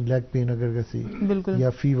शूटिंग पेन लेग पेन अगर गसी या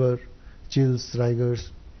फीवर चिल्स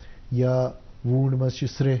राइगर्स या वूंड मज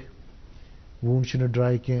स्रे वूंड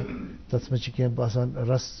ड्राई कह तथ मज आसान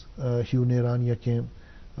रस ह्यू नेरान या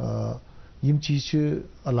कह यम चीज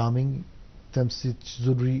अलार्मिंग तम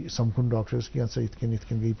जरूरी समखुन डॉक्टर्स की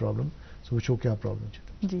इतकन गई प्रॉब्लम सो वो क्या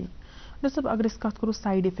प्रॉब्लम जी सब अगर इस कत करो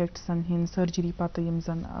साइड इफेक्ट्स हिंद सर्जरी पत यम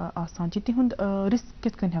जन आसान तिहुंद रिस्क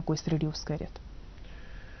कित कन हेको रिड्यूस करित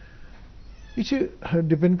यह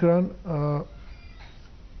डिपेंड करान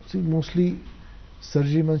मोस्टली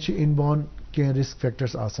सर्जरी मज इनबॉर्न कह रिस्क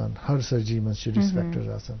फैक्टर्स आसान हर सर्जरी मज रिस्क फैक्टर्स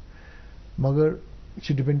आसान मगर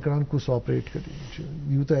यह डिपेंड करान कुस ऑपरेट कर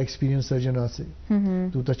यूता एक्सपीरियंस सर्जन आसे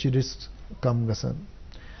तूता रिस्क कम गसान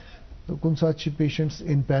तो कुन सात पेशेंट्स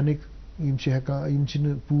इन पैनिक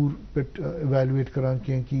यम पूर पे इवेलुएट करान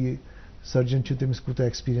कह कि सर्जन तमिस कूता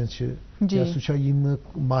एक्सपीरियंस या सह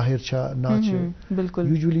माहिर ना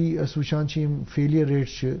usually वुचान failure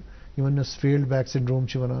rates failed back syndrome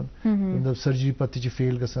वनान मतलब सर्जरी पत्ती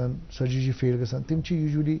फेल गसान सर्जरी फेल गसान तम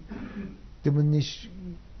यूजुअली तिमन निश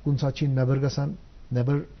कुन सात नबर गसान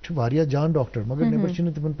नबर जान डॉक्टर मगर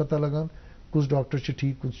नबर तिमन पता लगान कुछ डॉक्टर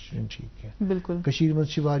ठीक कुछ ठीक है बिल्कुल कशीर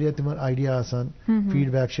मज तिमन आइडिया आसान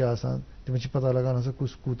फीडबैक आसान तिमन पता लगान हसा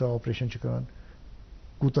कुछ कूता ऑपरेशन करान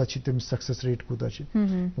कूता तम सक्सेस रेट कूता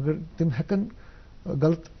मगर तम हेकन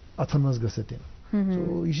गलत अथन मज गसित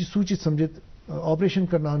सो यह सूचित समझित ऑपरेशन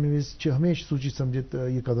करना विज हमेशा सूचित समझित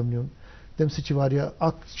यह कदम नुन तम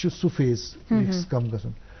सह phase risk come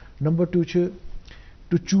गसन number 2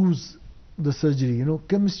 to choose the surgery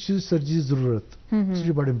कमिस surgery जरूरत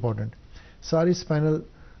सह बड़ इम्पॉर्टेंट सारी spinal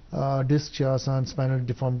disc spinal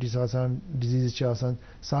deformities disease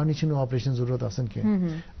सारे ऑपरेशन जरूरत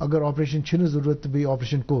कह अगर ऑपरेशन जरूरत बे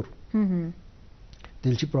ऑपरेशन कोर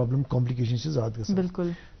तेल प्रॉब्लम कॉम्प्लिकेशन ज्यादा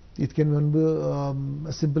बिल्कुल इत कन वन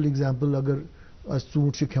बह सिंपल एग्जांपल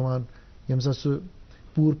अगर ूट खेवान यम सा सह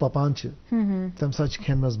पूर पपान तम सा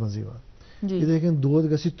खेन मज इथे कन दोद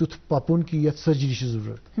गि तुथ पपुन कि ये सर्जरी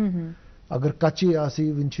जरूरत अगर कच्चे आसी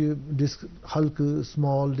one disc Hulk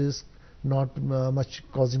small disc not much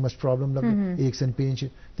causing much problem लग एक सन पेन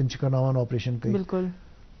तम करनावान ऑपरेशन कई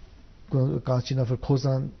कह नफर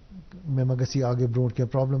खोसान मे मा गसी आगे ब्रोट क्या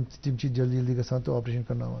प्रॉब्लम तम जल्दी जल्दी गसान तो ऑपरेशन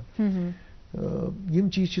करनावान यम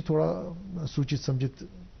चीज थोड़ा सूचित समझित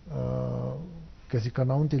कैसे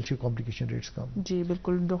करनाउन तेल कॉम्प्लिकेशन रेट्स कम जी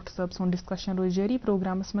बिल्कुल डॉक्टर साहब सोन डिस्कशन रोज जारी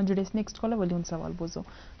प्रोग्रामस में जुड़े नेक्स्ट कॉलर वलियन सवाल बोझो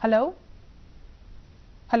हेलो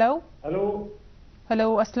हेलो हेलो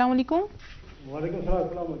हेलो अस्सलाम वालेकुम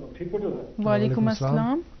ठीक पटो वालेकुम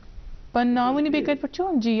अस्सलाम पन नाम वन बेकत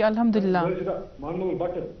पछो जी अल्हम्दुलिल्लाह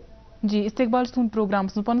जी इस्तकबाल सुन प्रोग्राम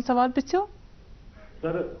सुन पन सवाल पिछो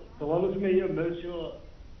सर सवाल में ये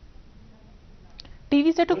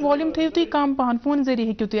टीवी सेटुक वॉल्यूम थयो तुई कम पहन फोन जरिए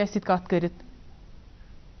हेक्यो तुई असित कथ करित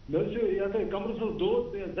कमरस दो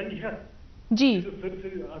जंग है जी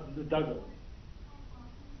दग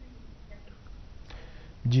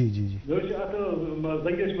जी जी जी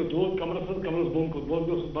जंगेश में दो कमरस बोन को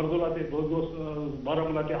बहुत बरदोलाते बहुत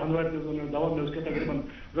बारामूलाते हनवार दवा में उसके तकरीबन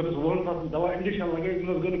रबस वोन था दवा इंजेक्शन लगे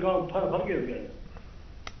गन का फर्क गया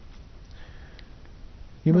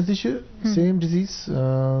ये मत सेम डिजीज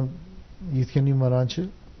ये मरान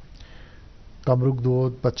कमरुक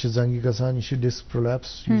दौद पे जंगी गसान यह डिस्क प्रोलैप्स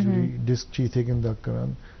यूजुअली डिस्क इथे कन दग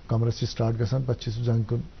करान कमरस स्टार्ट गसान पे जंग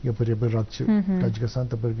कुन यपर यपर रग टच गसान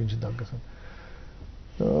तपर कन दग गसान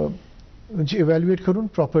तो इवेलुएट करुन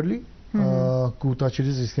प्रॉपरली कूता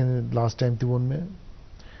इसके लास्ट टाइम तो वोन में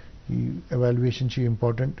इवेलुएशन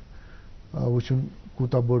इम्पॉर्टेंट वुचुन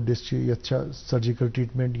कूता बोर्ड डिस्क ये सर्जिकल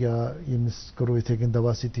ट्रीटमेंट या यमिस करो इथे कन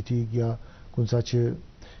दवा सी ठीक या कुन सा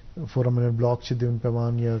फोरामिनल ब्लॉक दिन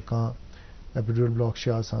पेवान या कहाँ एपिड्यूरल ब्लॉक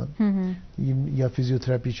आसान या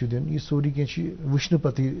फिजियोथेरेपी दिन ये सोरी कह वुचन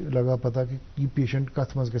पति लगा पता कि ये पेशेंट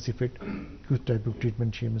कत मज गि फिट कुछ टाइप ऑफ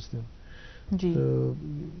ट्रीटमेंट यमिस दिन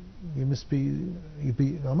यमिस पे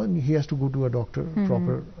he has to go to a doctor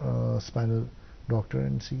proper spinal doctor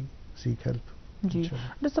and seek help ji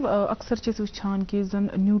doctor साहब अक्सर वुचान कि जन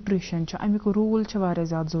न्यूट्रिशन अमिक रोल वारिया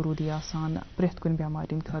ज़्यादा जरूरी आसान प्रेथ कुन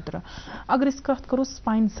बेमारिन खतर अगर इस कथ करो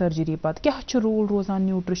स्पाइन सर्जरी पत क्या रोल रोजान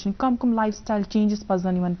न्यूट्रिशन कम कम life style changes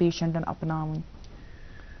पजन even पेशेंटन अपनावन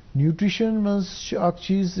nutrition मज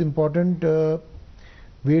चीज important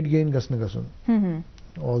weight gain गसन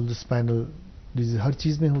all the spinal disease हर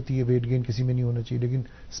चीज में होती है वेट गेन किसी में नहीं होना चाहिए लेकिन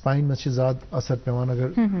स्पाइन में ज्यादा असर पेवान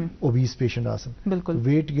अगर ओबीस पेशेंट आसन बिल्कुल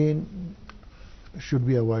weight gain should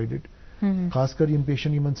be avoided खासकर यम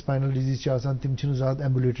पेशेंट यमन स्पाइनल डिजीज आसान तिम ज्यादा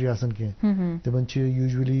एम्बुलेटरी आसान कह तिमन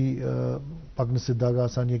यूजुअली पकन दग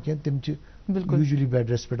आसान या कह तिम यूजुअली बेड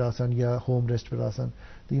रेस्ट पे आसान या होम रेस्ट पे आसान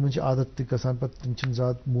तो यमन आदत तक तिम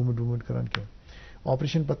ज्यादा मूवमेंट वूवमेंट करान कह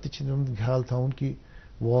ऑपरेशन पत्ते ख्याल थाउन कि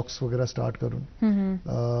वॉक्स वगैरह स्टार्ट करुन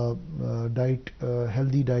डाइट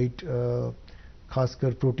हेल्दी डाइट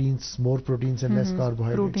खासकर proteins more proteins and less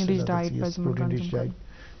carbohydrates protein rich diet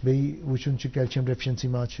bay वुचुन calcium deficiency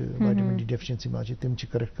vitamin D deficiency तिम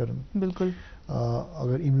करेक्ट कर बिल्कुल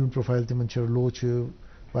अगर इम्यून प्रोफाइल तिमन लो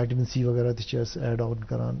विटामिन सी वगैरह तस एड ऑन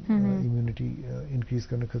करान इम्यूनिटी इंक्रीज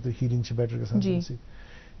करने खतर हीलिंग बेटर गसान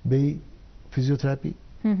बे फिजियोथेरेपी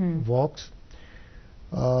वॉक्स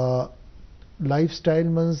लाइफ स्टाइल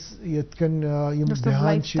मज यन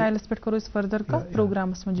लाइफ स्टाइल पे करो इस फर्दर का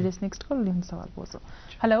प्रोग्रामस में जुड़े नेक्स्ट कॉल लिहन सवाल पोसो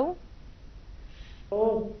हेलो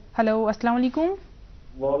हेलो अस्सलाम वालेकुम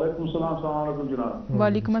वालेकुम सलाम अस्सलाम वालेकुम जनाब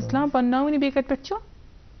वालेकुम अस्सलाम पन्नावनी बेकत पे छो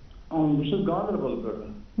बिशुस गांधरबल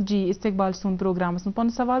पे जी इस्तकबाल सुन प्रोग्रामस में पन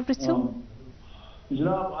सवाल पृछो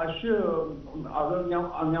जनाब अगर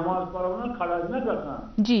नमाज पढ़ो ना खड़ा ना करना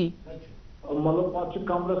जी मतलब पांच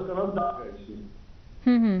कमरस करन दाग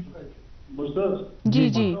बुझदस जी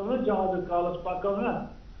जी ज्यादा कालस पकव ना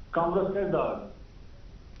कमरस कर दाग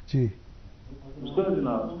जी बुझदस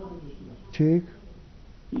जनाब ठीक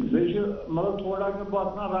मतलब थोड़ा के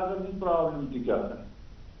बाद ना रागन की प्रॉब्लम थी क्या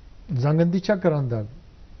है जंगन दी क्या करान दाग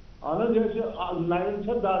आना जैसे नाइन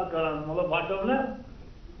से दाग करान मतलब बाटो ने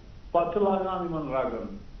पथ लगान मन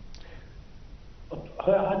रागन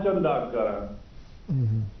है हचन दाग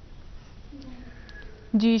करान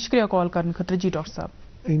जी शुक्रिया कॉल करने खतर जी डॉक्टर साहब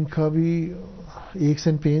इनका भी एक्स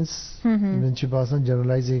एंड पेन्स इनमें बासन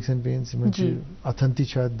जनरलाइज एक्स एंड पेन्स इनमें अथंती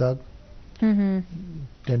शायद दाग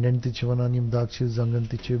टेंडेंट ती वनान यम दाग जंगन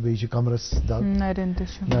ती बे कमरस दाग नारेन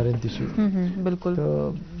ती बिल्कुल तो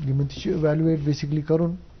यमन ती इवैल्यूएट बेसिकली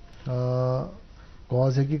करुन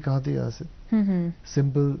कॉज है कि कहाँ ते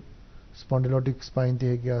सिंपल स्पॉन्डिलोटिक स्पाइन ते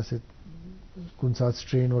है कि आसित कुन साथ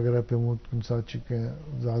स्ट्रेन वगैरह पे मुत कुन साथ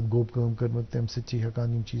ज्यादा गोप कम कर मत तम से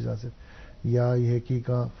हकान यम चीज आसित या यह कि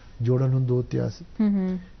कहाँ जोड़न हुन दो ते आसित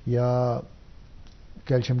या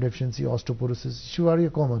कैल्शियम डेफिशिएंसी ऑस्टियोपोरोसिस वारिया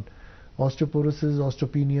कॉमन ऑस्टियोपोरोसिस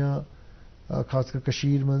ऑस्टियोपीनिया खासकर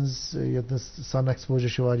कशीर मंज यत सन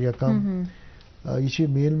एक्सपोजर वारिया कम ये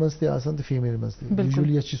मेल मज ते आसान तो फीमेल मज ते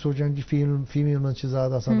यूजुअली अच्छी सोचान कि फीमेल मज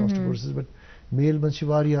ज्यादा आसान ऑस्टियोपोरोसिस बट मेल मज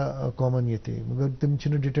वारिया कॉमन ये थे मगर तिम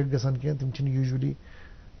डिटेक्ट गसान कह तिम यूजुअली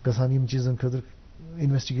गसान यम चीजन खतर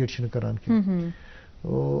इन्वेस्टिगेट करान कह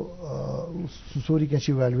सोरी क्या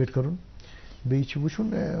इवैल्यूएट करुन बे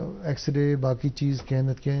वुचुन एक्सरे बाकी चीज कह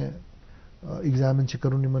नत कह एग्जामिन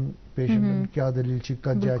करुन इमन पेशेंटन क्या दलील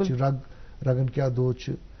कत जाए रगन क्या दोद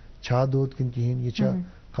छा दोद किन कहें ये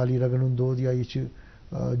खाली रगन हुन दोद या ये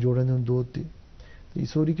जोड़न हुन दोद ये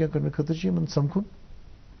सोरी क्या करने खतर इमन समखुन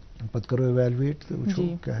पत करो इवैल्यूएट तो वुचो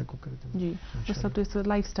क्या है को कर जी तो सब तो इस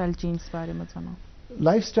लाइफस्टाइल चेंज बारे में जानो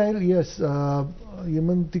Lifestyle, yes.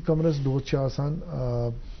 Yemen ti kamras dod cha asan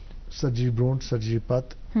surgery bront, surgery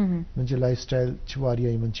pat. Menche lifestyle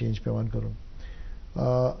chwariya yemen change pevan karun.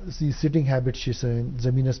 Sitting habit chi sen,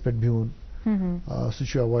 zaminas pet bihun. Su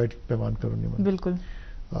chu avoid pevan karun yemen. बिल्कुल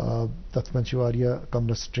Tat menche wariya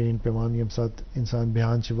kamras strain pevan yem sat insan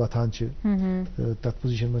behan chi wathan chi. Tat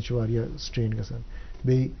position menche wariya strain gasan.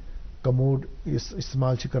 Be commode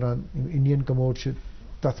istemal chi karan Indian commode chi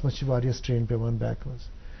tat menche wariya strain pevan backwards.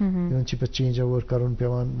 Yemen chi pe change over karun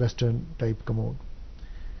pevan western type commode.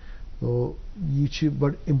 So ye chi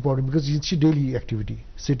but important because ye chi daily activity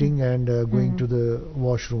sitting and going to the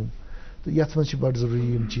washroom. तो यथ मज बड़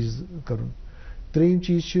जरूरी यम चीज करन त्रेम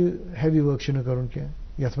चीज heavy work छन करन क्या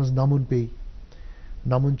यथ मज नामुन पे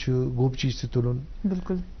नामुन छु गोप चीज से तुलन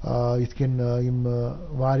बिल्कुल इतकन यम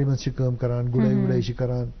वारी मज काम करान गुड़ाई गुड़ाई छ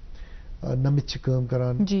करान नमित छ काम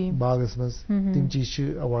करान बागस मज तिम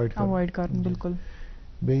चीज अवॉइड करन बिल्कुल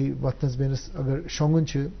बे वतनस बेनस अगर शोंगन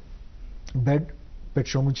छ बेड पेट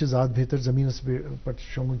शोंगन छ ज्यादा बेहतर जमीनस पेट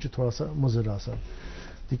शोंगन छ थोड़ा सा मुजर आसा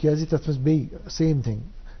तिकयाजी ततमस बे सेम थिंग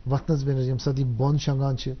वतनस बेनस यम सदी बोन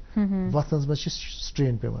शंगान छ वतनस मच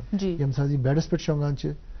स्ट्रेन पेवन यम सदी बेडस पेट शंगान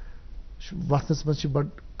छ वतनस मच बट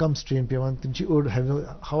कम स्ट्रेन पेवन तिम छ ओड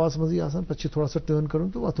हवास मज आसान पछ थोड़ा सा टर्न करन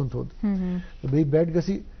तो वतन थोद तो बे बेड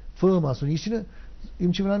गसी फर्म आसन ये छ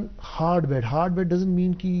यम छ वनान हार्ड बेड डजंट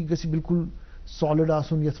मीन कि गसी बिल्कुल सॉलिड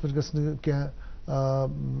आसन यस पर गसन क्या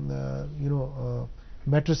यू नो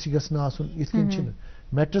मैट्रेस गसन आसन इतकन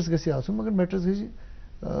छ मैट्रेस गसी आसन मगर मैट्रेस गसी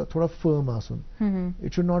थोड़ा फर्म आसन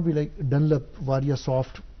it should not be like Dunlop Waria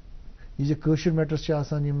soft ये जो कशिर मैट्रेस छ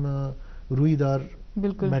आसान यम रुईदार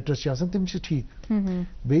मैट्रेस छ आसान तिम छ ठीक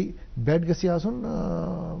बे बेड गसी आसन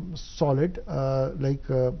सॉलिड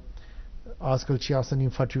लाइक आजकल छ आसान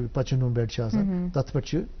यम फट पचन बेड छ आसान तत पर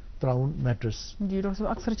छ त्राउन मैट्रेस जी डॉक्टर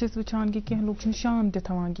अक्सर छ वचान कि के लोग छ शान ते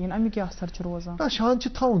थवान कि अमि क्या असर छ रोजान ना शान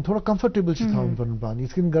छ थाउन थोड़ा कंफर्टेबल छ थाउन पन पान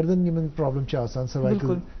इतकन गर्दन यमन प्रॉब्लम छ आसान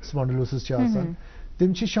सर्वाइकल स्पॉन्डिलोसिस छ आसान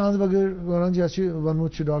तिम छ शांत बगैर वनान जैसे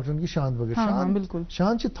वनमुत छ डॉक्टर की शांत बगैर शान बिल्कुल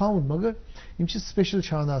शान छ थाउन मगर यम छ स्पेशल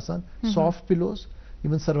शान आसान soft pillows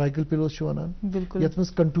Yemen cervical pillows छ वनान बिल्कुल यतमस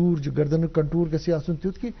कंटूर जो गर्दन कंटूर गसी आसन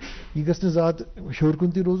त्युत कि ये गसने जात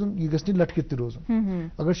हयोरकुन ति रोजन ये गसने लटकित ति रोजन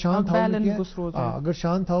अगर शान थाउन कि अगर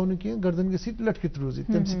शान थाउन कि गर्दन गसी लटकित रोजि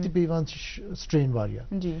तम सिति पेवान स्ट्रेन वारिया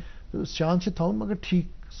जी तो शान छ थाउन मगर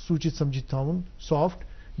ठीक सूचित समझित थाउन सॉफ्ट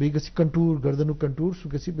बे गसी कंटूर गर्दन कंटूर सु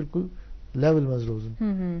गसी बिल्कुल लेवल मज रोजन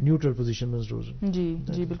न्यूट्रल पोजीशन मज रोजन जी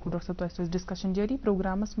जी बिल्कुल डॉक्टर साहब तो डिस्कशन जारी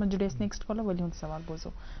प्रोग्रामस में जुड़े नेक्स्ट कॉलर वाली उन सवाल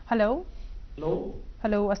बोझो हेलो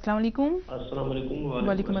हेलो अस्सलाम वालेकुम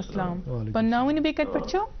वालेकुम अस्सलाम पन्नावन बेकट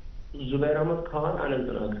पछो जुबैर अहमद खान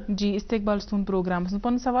अनंतनाग जी इस्तकबाल सुन प्रोग्राम सुन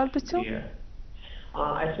पन सवाल पछो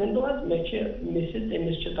असन तो आज मिसेस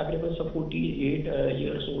तेमिस तकरीबन 48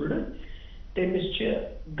 इयर्स ओल्ड तेमिस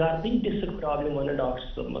गर्दन डिस्क प्रॉब्लम वन डॉक्टर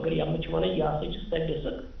साहब मगर यम वन यह सह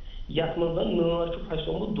डिस्क यथ मज नर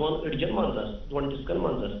फसोमुत दोन अड़जन मंजस दोन डिस्कन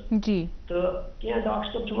मंजस जी तो क्या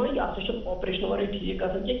डॉक्टर साहब वन यह ऑपरेशन वर ठीक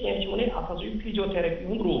गसान क्या वन अत फिजियोथेरेपी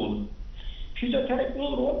हूं रोल फिजियोथेरेपी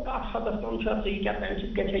हूं रोल कत हद तम सही क्या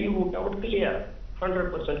तम गे रूट आउट क्लियर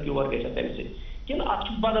 100% क्योर गे तम कि अत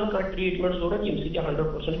बदल कह ट्रीटमेंट जरूरत यम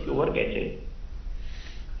 100% क्योर गे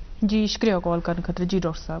जी शुक्रिया कॉल करने खतर जी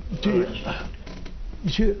डॉक्टर साहब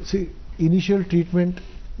जी इनिशियल ट्रीटमेंट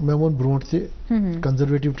मैं वो ब्रोट से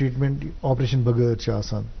कंजर्वेटिव ट्रीटमेंट ऑपरेशन बगैर छ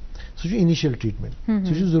आसान सह इनिशियल ट्रीटमेंट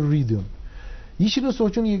सह जरूरी दिन यह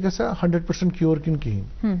सोचन यह गसा 100% क्योर किन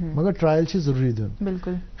कहीं मगर ट्रायल छ जरूरी दिन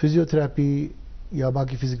बिल्कुल फिजियोथेरेपी या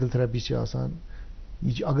बाकी फिजिकल थेरेपी छ आसान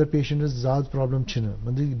यह अगर पेशेंट ज्यादा प्रॉब्लम छ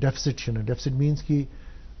मतलब डेफिसिट मीन्स कि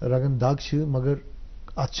रगन दाग छ मगर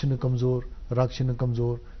अत छ कमजोर रग छ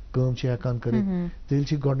कमजोर काम छ हेकान कर तेल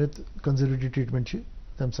छ गोडनेथ कंजर्वेटिव ट्रीटमेंट छ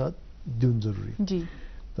तम साथ दिन जरूरी जी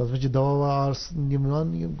तथ मे दवा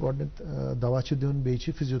गोडनेथ दवा दिन बे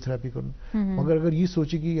फिजियोथेरेपी कर मगर अगर यह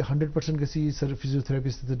सोचे कि 100% गसी सर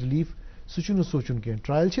फिजियोथेरेपी से रिलीफ सह सोचन कह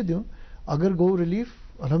ट्रायल दिन अगर गो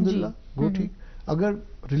रिलीफ अल्हम्दुलिल्लाह गो ठीक अगर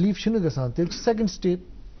रिलीफ गसान तेल सेकंड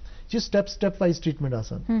स्टेप वाइज ट्रीटमेंट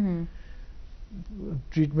आसान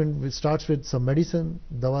treatment starts with some medicine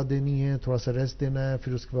दवा देनी है थोड़ा सा रेस्ट देना है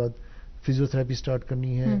फिर उसके बाद फिजियोथेरेपी स्टार्ट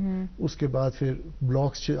करनी है उसके बाद फिर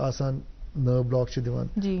ब्लॉक्स आसान नर्व ब्लॉक दिवान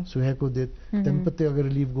सुहे को देत तम पत्ते अगर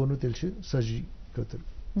रिलीफ गोनो तेल सर्जरी करतर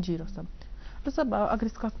जी डॉक्टर साहब अगर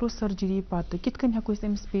इस करो सर्जरी पत कित कन हेको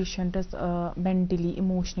Amish patients mentally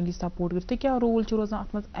emotionally support कर क्या रोल रोजान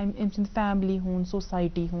अत मज अम सद फैमिली हुंद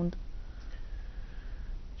सोसाइटी हुंद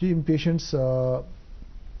जी यम पेशेंट्स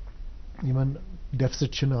यमन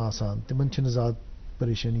डेफिसिट आसान तिमन ज्यादा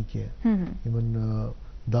परेशानी कह यमन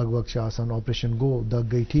दाग वग छ आसान ऑपरेशन गो दाग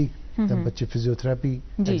गई ठीक तम पछ फिजियोथेरेपी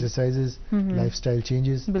एक्सरसाइजेस लाइफस्टाइल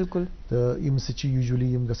चेंजेस बिल्कुल तो इम से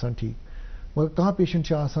यूजुअली इम गसान ठीक मगर कहाँ पेशेंट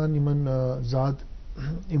छ आसान इमन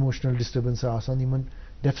ज़्यादा इमोशनल डिस्टर्बेंस आसान इमन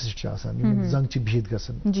डेफिसिट छ आसान इमन जंग छ भीत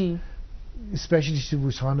गसन जी स्पेशली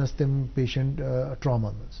वुचान तम पेशेंट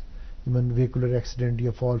ट्रॉमा मज इमन वेहिकुलर एक्सीडेंट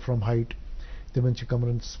या फॉल फ्रॉम हाइट तिमन छ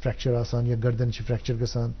कमरन फ्रैक्चर आसान या गर्दन छ फ्रैक्चर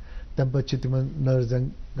गसान तम पछ तिमन नर्व जंग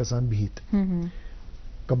गसान भीत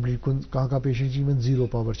कंप्लीट कुन कहाँ पेशेंट इमन जीरो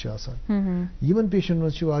पावर छ आसान इमन पेशेंट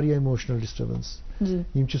मज छ वारिया इमोशनल डिस्टर्बेंस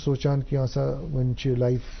यम छ सोचान कि आसा वन छ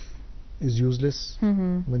लाइफ इज यूजलेस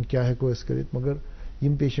वन क्या है को करित मगर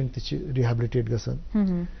यम पेशेंट ति रिहेबिलिटेट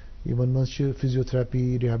गसान यमन मज फिजियोथेरेपी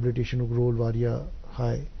रिहेबिलिटेशन रोल वारिया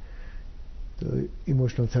हाई तो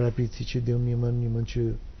इमोशनल थेरेपी ति दिन यमन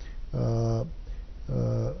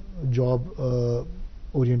जॉब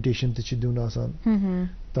ओरिएंटेशन ति दिन आसान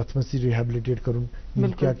तथ मज रिहेबिलिटेट करुन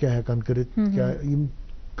क्या क्या हेकान करित क्या यम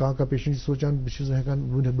कहाँ पेशेंट सोचान बह हेकान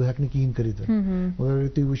बह हेक कहीं करित मगर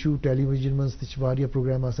तुम वुचु टेलीविजन मज ति वारिया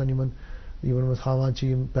प्रोग्राम आसान यमन मज हावान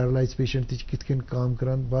पैरालाइज पेशेंट ति कित काम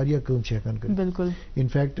करान वारिया काम हेकान करित बिल्कुल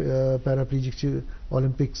इनफैक्ट पैराप्लीजिक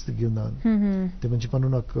ओलंपिक्स गिंदान तिमन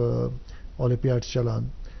पनुन अक ओलंपियाड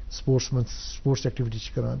चलान स्पोर्ट्स एक्टिविटी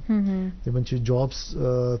करान तिमन जॉब्स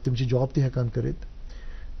तिम जॉब ति हेकान करित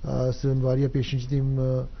सन वारिया पेशेंट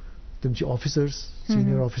तिम officers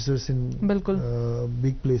senior officers in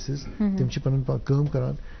big places तिम पनुन काम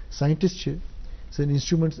करान साइंटिस्ट सन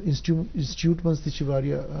इंस्टीट्यूट मज ति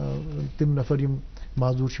वारिया तिम नफर यम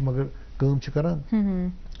माजूर मगर काम करान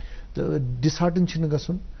तो डिसहार्टन छ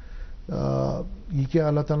गसन यह क्या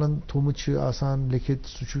अल्लाह ताला थोमुत आसान लिखित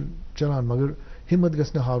सह चलान मगर हिम्मत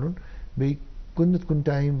गस हारुन बे कुन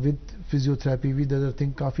time with physiotherapy with other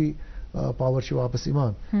thing काफी पावर वापस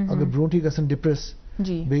इमान अगर ब्रोंठी गसन डिप्रेस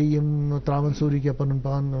बे यम त्रावन सोरी क्या पनुन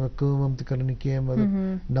पान काम तन कह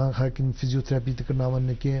ना हकिन फिजियोथेरेपी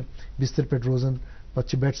तनावन कह बिस्तर पे रोजन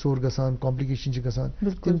पे बेड सोर गसान कॉम्प्लिकेशन गसान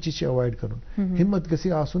तम चीज अवॉइड करुन हिम्मत गसी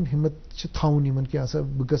आसन हिम्मत थाउन यमन कि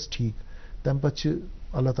बह गस ठीक तम पे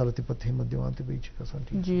अल्लाह ताला ते पत हिम्मत दिवान ते बेच गसान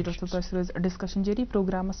ठीक जी डॉक्टर तोस डिस्कशन जारी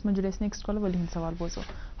प्रोग्रामस में जुड़े नेक्स्ट कॉल वली सवाल बोजो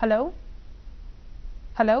हेलो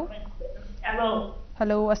हेलो हेलो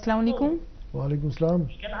हेलो अस्सलाम वालेकुम वालेकुम सलाम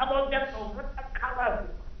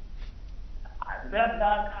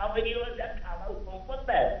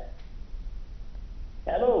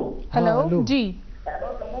हेलो हेलो जी हेलो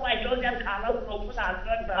तुम I told them Carlos open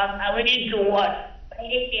answered I already do what I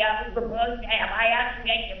hate the apples the birds I asked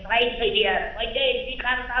me to fight for you like they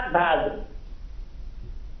can't have bad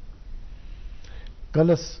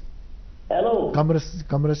कलस hello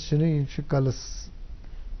कमरस छने कलस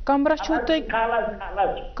कमरस छु तो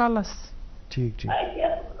कलस ठीक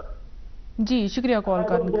जी शुक्रिया call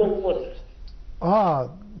करने का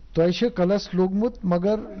तो कलस लोगमुत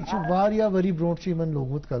मगर वारिया वरी ब्रोट इमन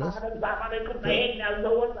लोगमुत कलस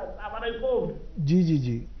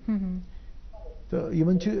जी तो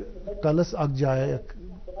इमन कलस अक जाय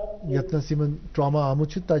यतनस इमन ट्रॉमा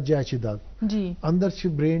आमुत तथ जाय दाग जी अंदर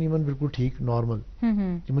ब्रेन इमन बिल्कुल ठीक नॉर्मल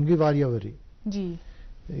इमन गई वारिया वरी जी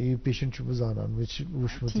ये पेशेंट जानान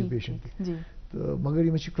वुचमुत पेशेंट जी तो मगर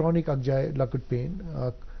इमन क्रॉनिक अक जाय लकट पेन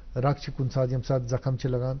रग कुन सात यम सात जखम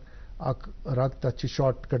लगान अक रग तथ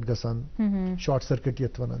शॉर्ट कट गसान शॉर्ट सर्किट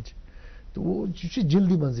यथ वनान तो वो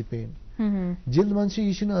जल्दी मज पेन जल्द मज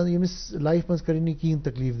यमिस लाइफ मज कर कहीं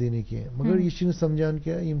तकलीफ देने की मगर यह समझान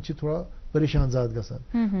क्या यम थोड़ा परेशान ज़्यादा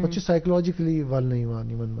गसान पे साइकोलॉजिकली वल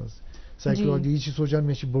इमन मज साइकोलॉजी यह सोचान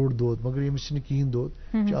मे बोड़ दोद मगर यमिस कहीं दोद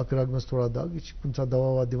अक रग मज थोड़ा दाग यह कुन सात दवा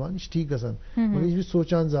ववा दिवान यह ठीक गसान मगर यह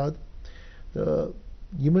सोचान ज़्यादा तो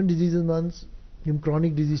यमन डिजीजन मज यम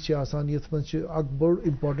क्रॉनिक डिजीज आसान यथ मज अक बड़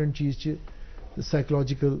इम्पॉर्टेंट चीज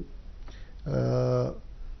psychological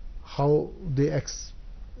how they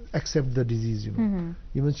accept the disease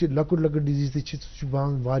Yemen लकुट disease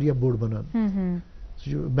तह बोड़ बनान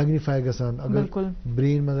मैग्निफाई गसान अगर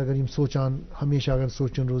ब्रेन मज अगर सोचान हमेशा अगर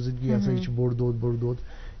सोचन रोजन कि हसा यह बोड़ दोद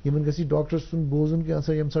यमन गसी डॉक्टर सुन बोजन कि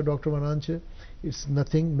हसा यम doctor वनान it's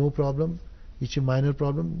nothing no problem यह माइनर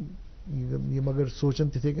प्रॉब्लम यम अगर सोचन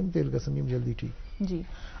तिथे कन तेल गसन यम जल्दी ठीक जी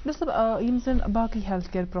डॉक्टर साहब यम जन बाकी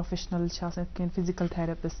health care professional physical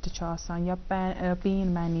therapist या पेन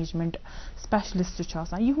मैनेजमेंट स्पेशलिस्ट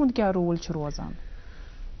यहुंद क्या रोल रोजान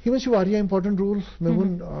यह इंपॉर्टेंट रोल मे वो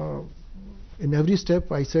in every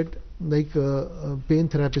step I said like pain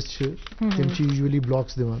therapist tim usually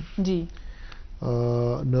blocks divan ji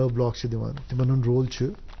nerve blocks divan timan role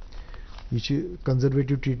ye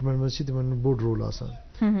conservative treatment mein timan board role asan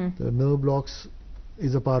the nerve blocks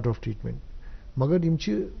is a part of treatment magar im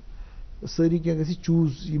सारी क्या गसी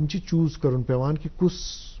choose यम ची choose करन पेवान कि कुस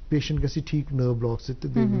patient गसी ठीक nerve block से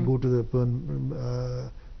they will go to the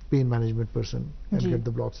pain management person and get the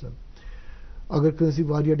blocks done अगर कसी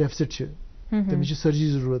वारिया deficit छे तमिस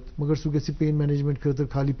सर्जरी जरूरत मगर सु गसी पेन मैनेजमेंट खतर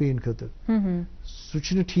खाली पेन खतर सु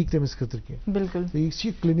छने ठीक तमिस खतर के बिल्कुल एक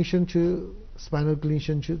छी क्लिनिशियन छ स्पाइनल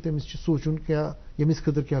क्लिनिशियन छ तमिस छ सोचुन क्या यमिस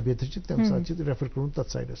खतर क्या बेहतर छ तम साथ छ रेफर करून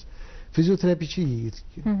तत साइडस फिजियोथेरेपी छ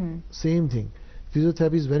same thing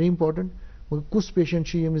physiotherapy is very important मगर कुछ पेशेंट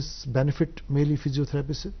छ यमिस बेनिफिट मेली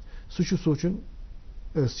फिजियोथेरेपी से सु छ सोचुन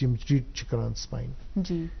यम ट्रीट छ करान स्पाइन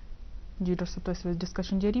जी जी डॉक्टर साहब तो इस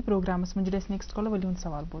डिस्कशन जारी प्रोग्राम में जुड़े नेक्स्ट कॉलर वली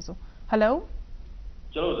सवाल बोझो हेलो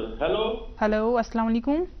चलो हेलो हेलो अस्सलाम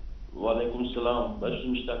वालेकुम वालेकुम सलाम बस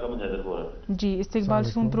मुश्ताक अहमद हैदरपुर जी इस्तकबाल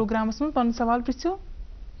सुन प्रोग्राम में पन सवाल प्रियो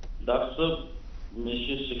डॉक्टर साहब मे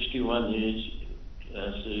 61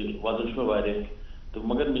 एज वजन छ वारे तो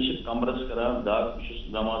मगर मे कमरस करान दाग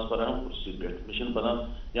नमाज पढ़ान कुर्सी पे मे बनान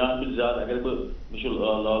यहाँ पे ज्यादा अगर मे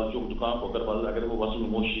लाल चौक दुकान कोकर बल अगर बह वसन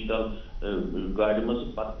मोशी तल गाड़ी मज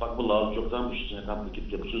पक लाल चौक तम बहन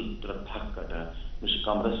पकित थक कटान मे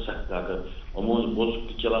कमरस सख्त अगर अमो बस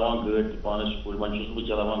चलावान गाड़ी पान स्कूटी वन बह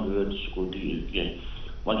चलावान गाड़ी स्कूटी कह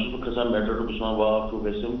वन बह खसान मेट्रो बह वाक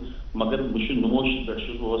गम मगर मे नमोशी पे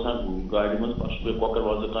बसान गाड़ी मज पे कोकर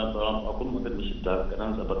बल दुकान पान पकुन मगर मे दर्द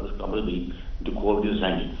करान जबरदस्त कमर बी खोल दी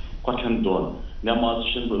जंग कठन दोन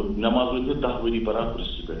नमाज नमाज वो 10 वरी परान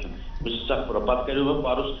कुर्सी पे मे सख पत कर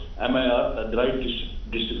परस MIR द्राय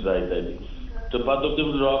डिस्ट्रिक्ट द्राय तब तो पत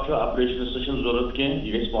दोप डॉक्टर ऑपरेशन से जरूरत कह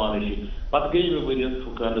यह पान पत गई मे वरियस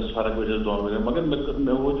फुकानस फर्क वरियस दोन वरियन मगर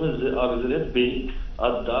मे वो रेत बे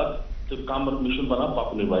दाग तो कमर मे बनान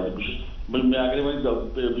पकन वात मे अगर वो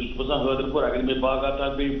बसान हदरपुर अगर मे बागात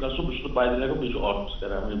बे गो बह पैदल हे ऑफिस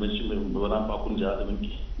करान बनान पकुन ज्यादा मे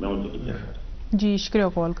वो जी शुक्रिया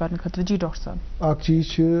कॉल करने खतर जी डॉक्टर साहब अख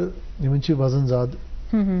चीज यमन वजन ज्यादा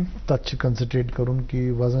तथ कंसंट्रेट करुन कि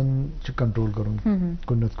वजन कंट्रोल करुन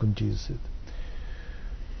कुन नत कुन चीज से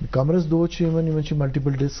कमरस दो यमन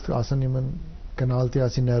मल्टीपल डिस्क आसन यमन कनाल ते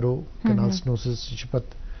आसी नैरो कनाल स्नोसिस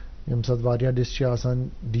पत यम साथ वारिया डिस्क आसान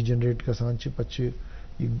डीजनरेट गसान पत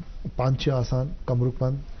पन आसान कमरुक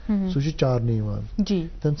पन सह चार जी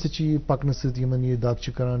तम से पकन सतन यह दाग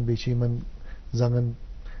करान बे जंगन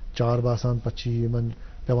चार बासान पन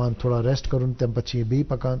पेवान थोड़ा रेस्ट करुन तम पे बे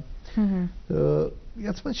पकान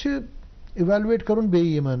ये मज इवेलुएट करुन बे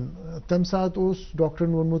यमन तम सात डॉक्टर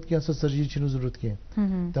वोनमुत कि सर्जरी जरूरत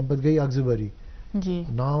कह तम पे गई अग वरी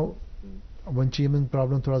नाव वन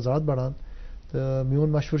प्रॉब्लम थोड़ा ज़्यादा बढ़ान तो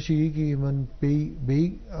मोन मशवर यही कि यमन पे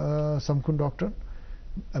समखुन डॉक्टर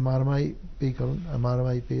MRI पे करुन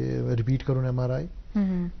MRI पे रिपीट करुन MRI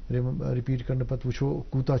रिपीट करने पत वो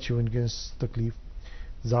कूता वनकस तकलीफ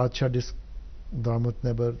ज़्यादा डिस्क द्रामत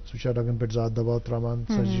नबर सह रगन पे ज़्यादा दबाव त्रावान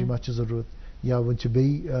सर्जरी मा जरूरत या वन बे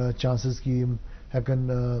चांसेस कि हेकन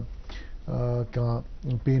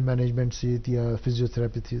पेन मैनेजमेंट सत या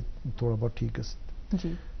फिजियोथेरेपी थी थोड़ा बहुत ठीक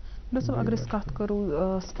जी डॉक्टर अगर कत करो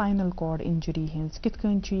स्पाइनल कॉर्ड इंजरी हज कित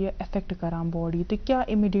अफेक्ट करान बॉडी तो क्या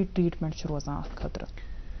इमीडिएट ट्रीटमेंट रोजान अत खतर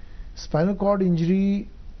spinal cord injury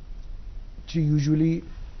usually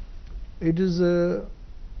it is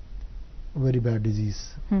very bad disease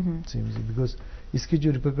because इसके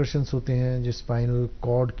जो रिपरकशंस होते हैं जो स्पाइनल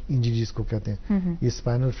कॉर्ड इंजरीज को कहते हैं ये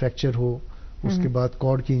स्पाइनल फ्रैक्चर हो उसके बाद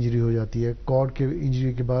कॉर्ड की इंजरी हो जाती है कॉर्ड के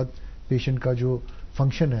इंजरी के बाद पेशेंट का जो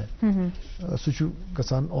फंक्शन है सुचु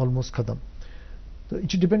गसान ऑलमोस्ट खत्म तो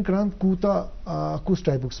ये डिपेंड करान कूता कुछ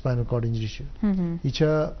type of spinal cord injury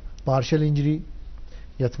यह पार्शियल इंजरी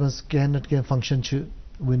यथ मज कह नत कह फंक्शन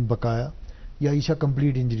वन बकाया या यह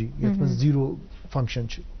कंप्लीट इंजरी यथ मज zero function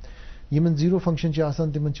Yemen zero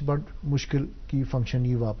function तिमन बड़ मुश्किल कि फंक्शन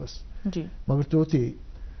यी वापस मगर तोते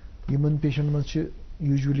यमन पेशेंट मज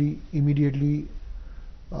यूजुअली इमीडिएटली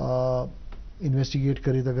इन्वेस्टिगेट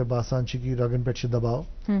करित अगर बासान कि रगन पे दबाव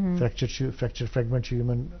फ्रैक्चर फ्रैगमेंट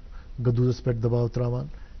यमन गदूदस पे दबाव त्रावान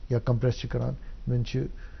या कंप्रेस करान Yemen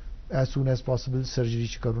as soon as possible surgery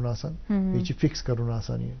करुन आसान ये फिक्स करुन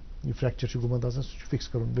आसान ये फ्रैक्चर गुमत आसान सह फिक्स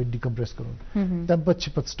करुन बे डिकम्प्रेस करुन तम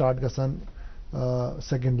पे start गसान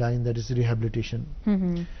second line that is rehabilitation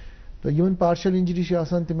तो यमन पार्शियल इंजरी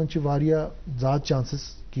तिमन ज़्यादा चांसेस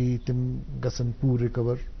कि तिम गसन पूर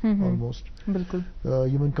रिकवर ऑलमोस्ट बिल्कुल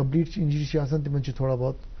यमन कंप्लीट इंजरी तिमन थोड़ा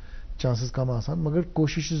बहुत चांसेस कम आसान मगर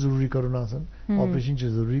कोशिश जरूरी करुन आसान ऑपरेशन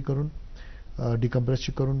जरूरी करुन डिकम्प्रेस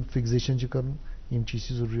करुन फिक्सेशन करुन यम चीज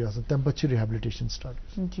जरूरी आसान तम पे रिहेबिलिटेशन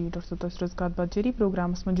स्टार्ट जी डॉक्टर साहब तो कत बात जारी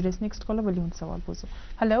प्रोग्राम में जुड़े नेक्स्ट कॉलर वली सवाल बोझो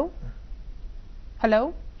hello hello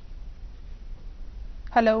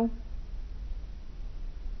hello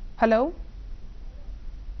hello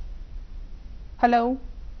hello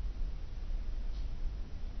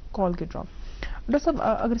call के ड्रॉप डॉक्टर साहब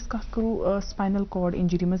अगर इस कत करो स्पाइनल कॉर्ड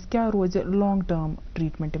इंजरी मज क्या रोज लॉन्ग टर्म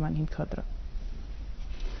ट्रीटमेंट इन हिंद खतर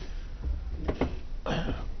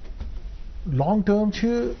लॉन्ग टर्म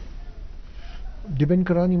डिपेंड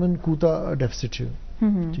करान यमन कूता डेफिसिट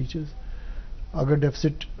ठीक है अगर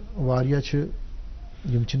डेफिसिट वारिया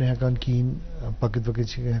यम छिन हेकान कीन पकत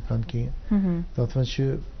वकत हेकान कीन तथ मज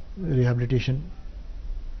रिहेबिलिटेशन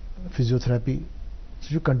फिजियोथेरेपी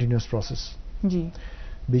सह कंटिन्यूस प्रोसेस जी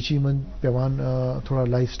बेची मन पेवान थोड़ा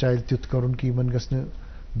लाइफ स्टाइल तुत करुन कि मन गसन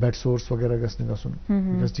बेड सोर्स वगैरह गसन गसन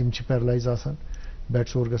बिकॉज तिम छ पैरालाइज आसान बेड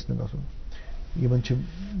सोर गसन गसन यमन छ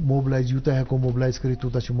मोबिलाइज यूता है को मोबिलाइज करी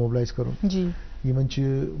तूता छ मोबिलाइज करुन जी यमन छ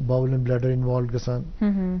बाउल एंड ब्लैडर इन्वॉल्व गसान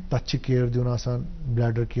तत छ केयर दियोन आसान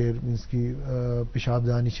ब्लैडर केयर मींस की पेशाब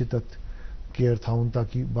दानी छ तत केयर थाउन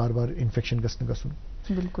ताकि बार बार इन्फेक्शन गसन गसन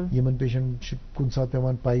बिल्कुल यमन पेशेंट कुन साथ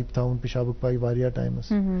पेवान पाइप थाउन पेशाब पाइप वारिया टाइमस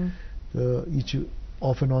तो ये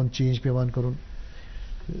ऑफ एंड ऑन चेंज पेवान करुन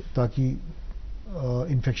ताकि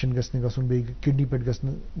इन्फेक्शन गसन गसन बे किडनी पे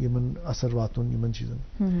गसन यमन असर वातुन यमन चीजन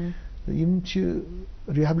यम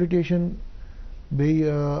रिहेबिलिटेशन बे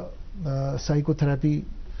psychotherapy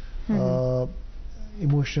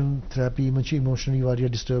emotion therapy Yemen emotionally वारिया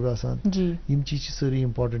डिस्टर्ब आसान यम चीज सारी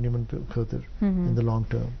इंपॉर्टेंट यमन खतर in the long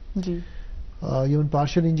term ji Yemen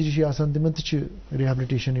partial injury आसान तिमन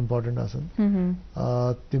रिहेबिलिटेशन इंपॉर्टेंट आसान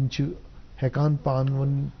तिम हेकान पान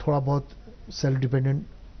वन थोड़ा बहुत सेल्फ डिपेंडेंट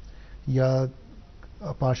या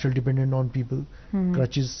partial dependent on people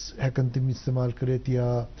crutches हेकन तिम इस्तेमाल करित या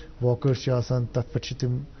वॉकर्स आसान तथ पे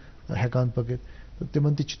तिम हेकान पकत तो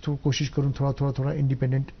तिमन तो कोशिश करुन थोड़ा थोड़ा थोड़ा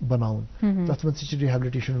इंडिपेंडेंट बनाउन तथ मन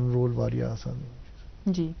रिहेबिलिटेशन रोल वारिया आसान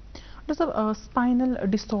जी डॉक्टर साहब स्पाइनल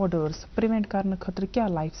डिसऑर्डर्स प्रिवेंट करने खतर क्या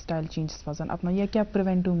लाइफस्टाइल चेंजेस पजन अपना या क्या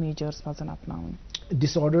प्रिवेंटिव मेजर्स पजन अपनावन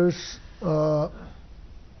डिसऑर्डर्स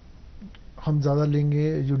हम ज्यादा लेंगे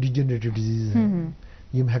जो डिजेनरेटिव डिजीज हैं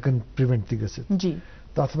यम हेकन प्रिवेंट ति गसित जी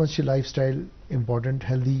तथ मज लाइफस्टाइल इंपॉर्टेंट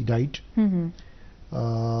हेल्दी डाइट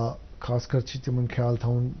खासकर तिमन ख्याल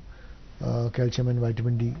थाउन कैल्शियम एंड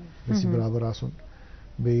विटामिन डी गसी बराबर आसन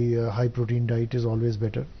बे high protein diet is always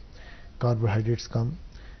better carbohydrates come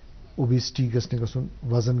obesity गसने गसन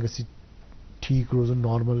वजन गसी ठीक रोजन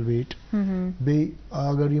नॉर्मल वेट बे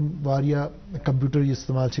अगर यम वारिया कंप्यूटर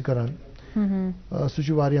इस्तेमाल करान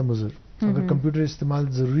सह वारिया मुजर अगर कंप्यूटर इस्तेमाल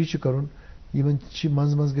जरूरी करुन यमन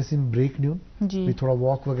मंज मंज गसिन ब्रेक न्यून बे थोड़ा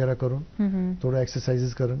वॉक वगैरह करुन थोड़ा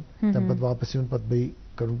एक्सरसाइजेस करन तम पत वापस यून पत बे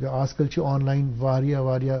करुन आजकल ऑनलाइन वारिया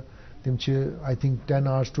वारिया तिम I think 10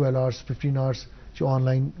 hours 12 hours 15 hours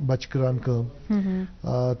online बच करान कम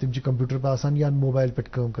तिम कंप्यूटर पे आसान या मोबाइल पे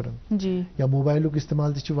कम करन जी या मोबाइल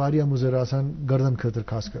इस्तेमाल ति वारिया मुजर आसान गर्दन खतर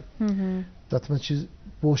खासकर तथ मज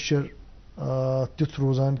पोस्चर तुथ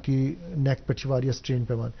रोजान कि नेक पे वारिया स्ट्रेन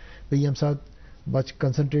पेवान बे यम साथ बच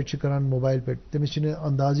कंसंट्रेट करान मोबाइल पे तमिस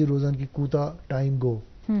अंदाज ही रोजान कि कूता टाइम गो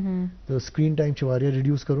तो स्क्रीन टाइम वारिया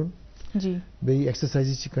रिड्यूस करुन जी बे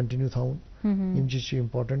एक्सरसाइज कंटिन्यू थाउन यम चीज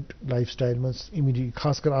इंपॉर्टेंट लाइफ स्टाइल मज इमीडिएट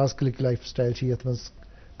खासकर आजकल की लाइफ स्टाइल यथ मज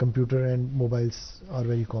computer and mobiles are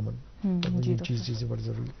very common चीज़ बड़ी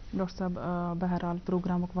जरूरी डॉक्टर साहब बहरहाल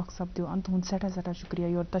प्रोग्राम वक्त सपदो अन तुहद सठा सठा शुक्रिया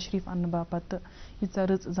योर तशरीफ अन्न बापत यीचा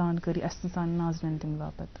रच जानकारी अस सान नाजरन दिन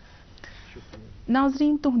बापत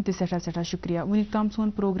नाजरीन तुहद तह सठा सठा शुक्रिया वनिक ताम सोन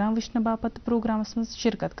प्रोग्राम वुचन बापत प्रोग्रामस मज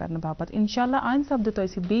शिरकत करने बापत इंशाल्लाह आइन सपद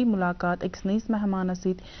तह बे मुलाकात अकिस नईस मेहमान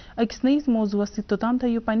सत अकिस नईस मौजूस सत तोताम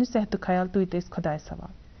थो पन्नू सेहत ख्याल तुत खुदायस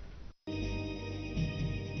हवाल।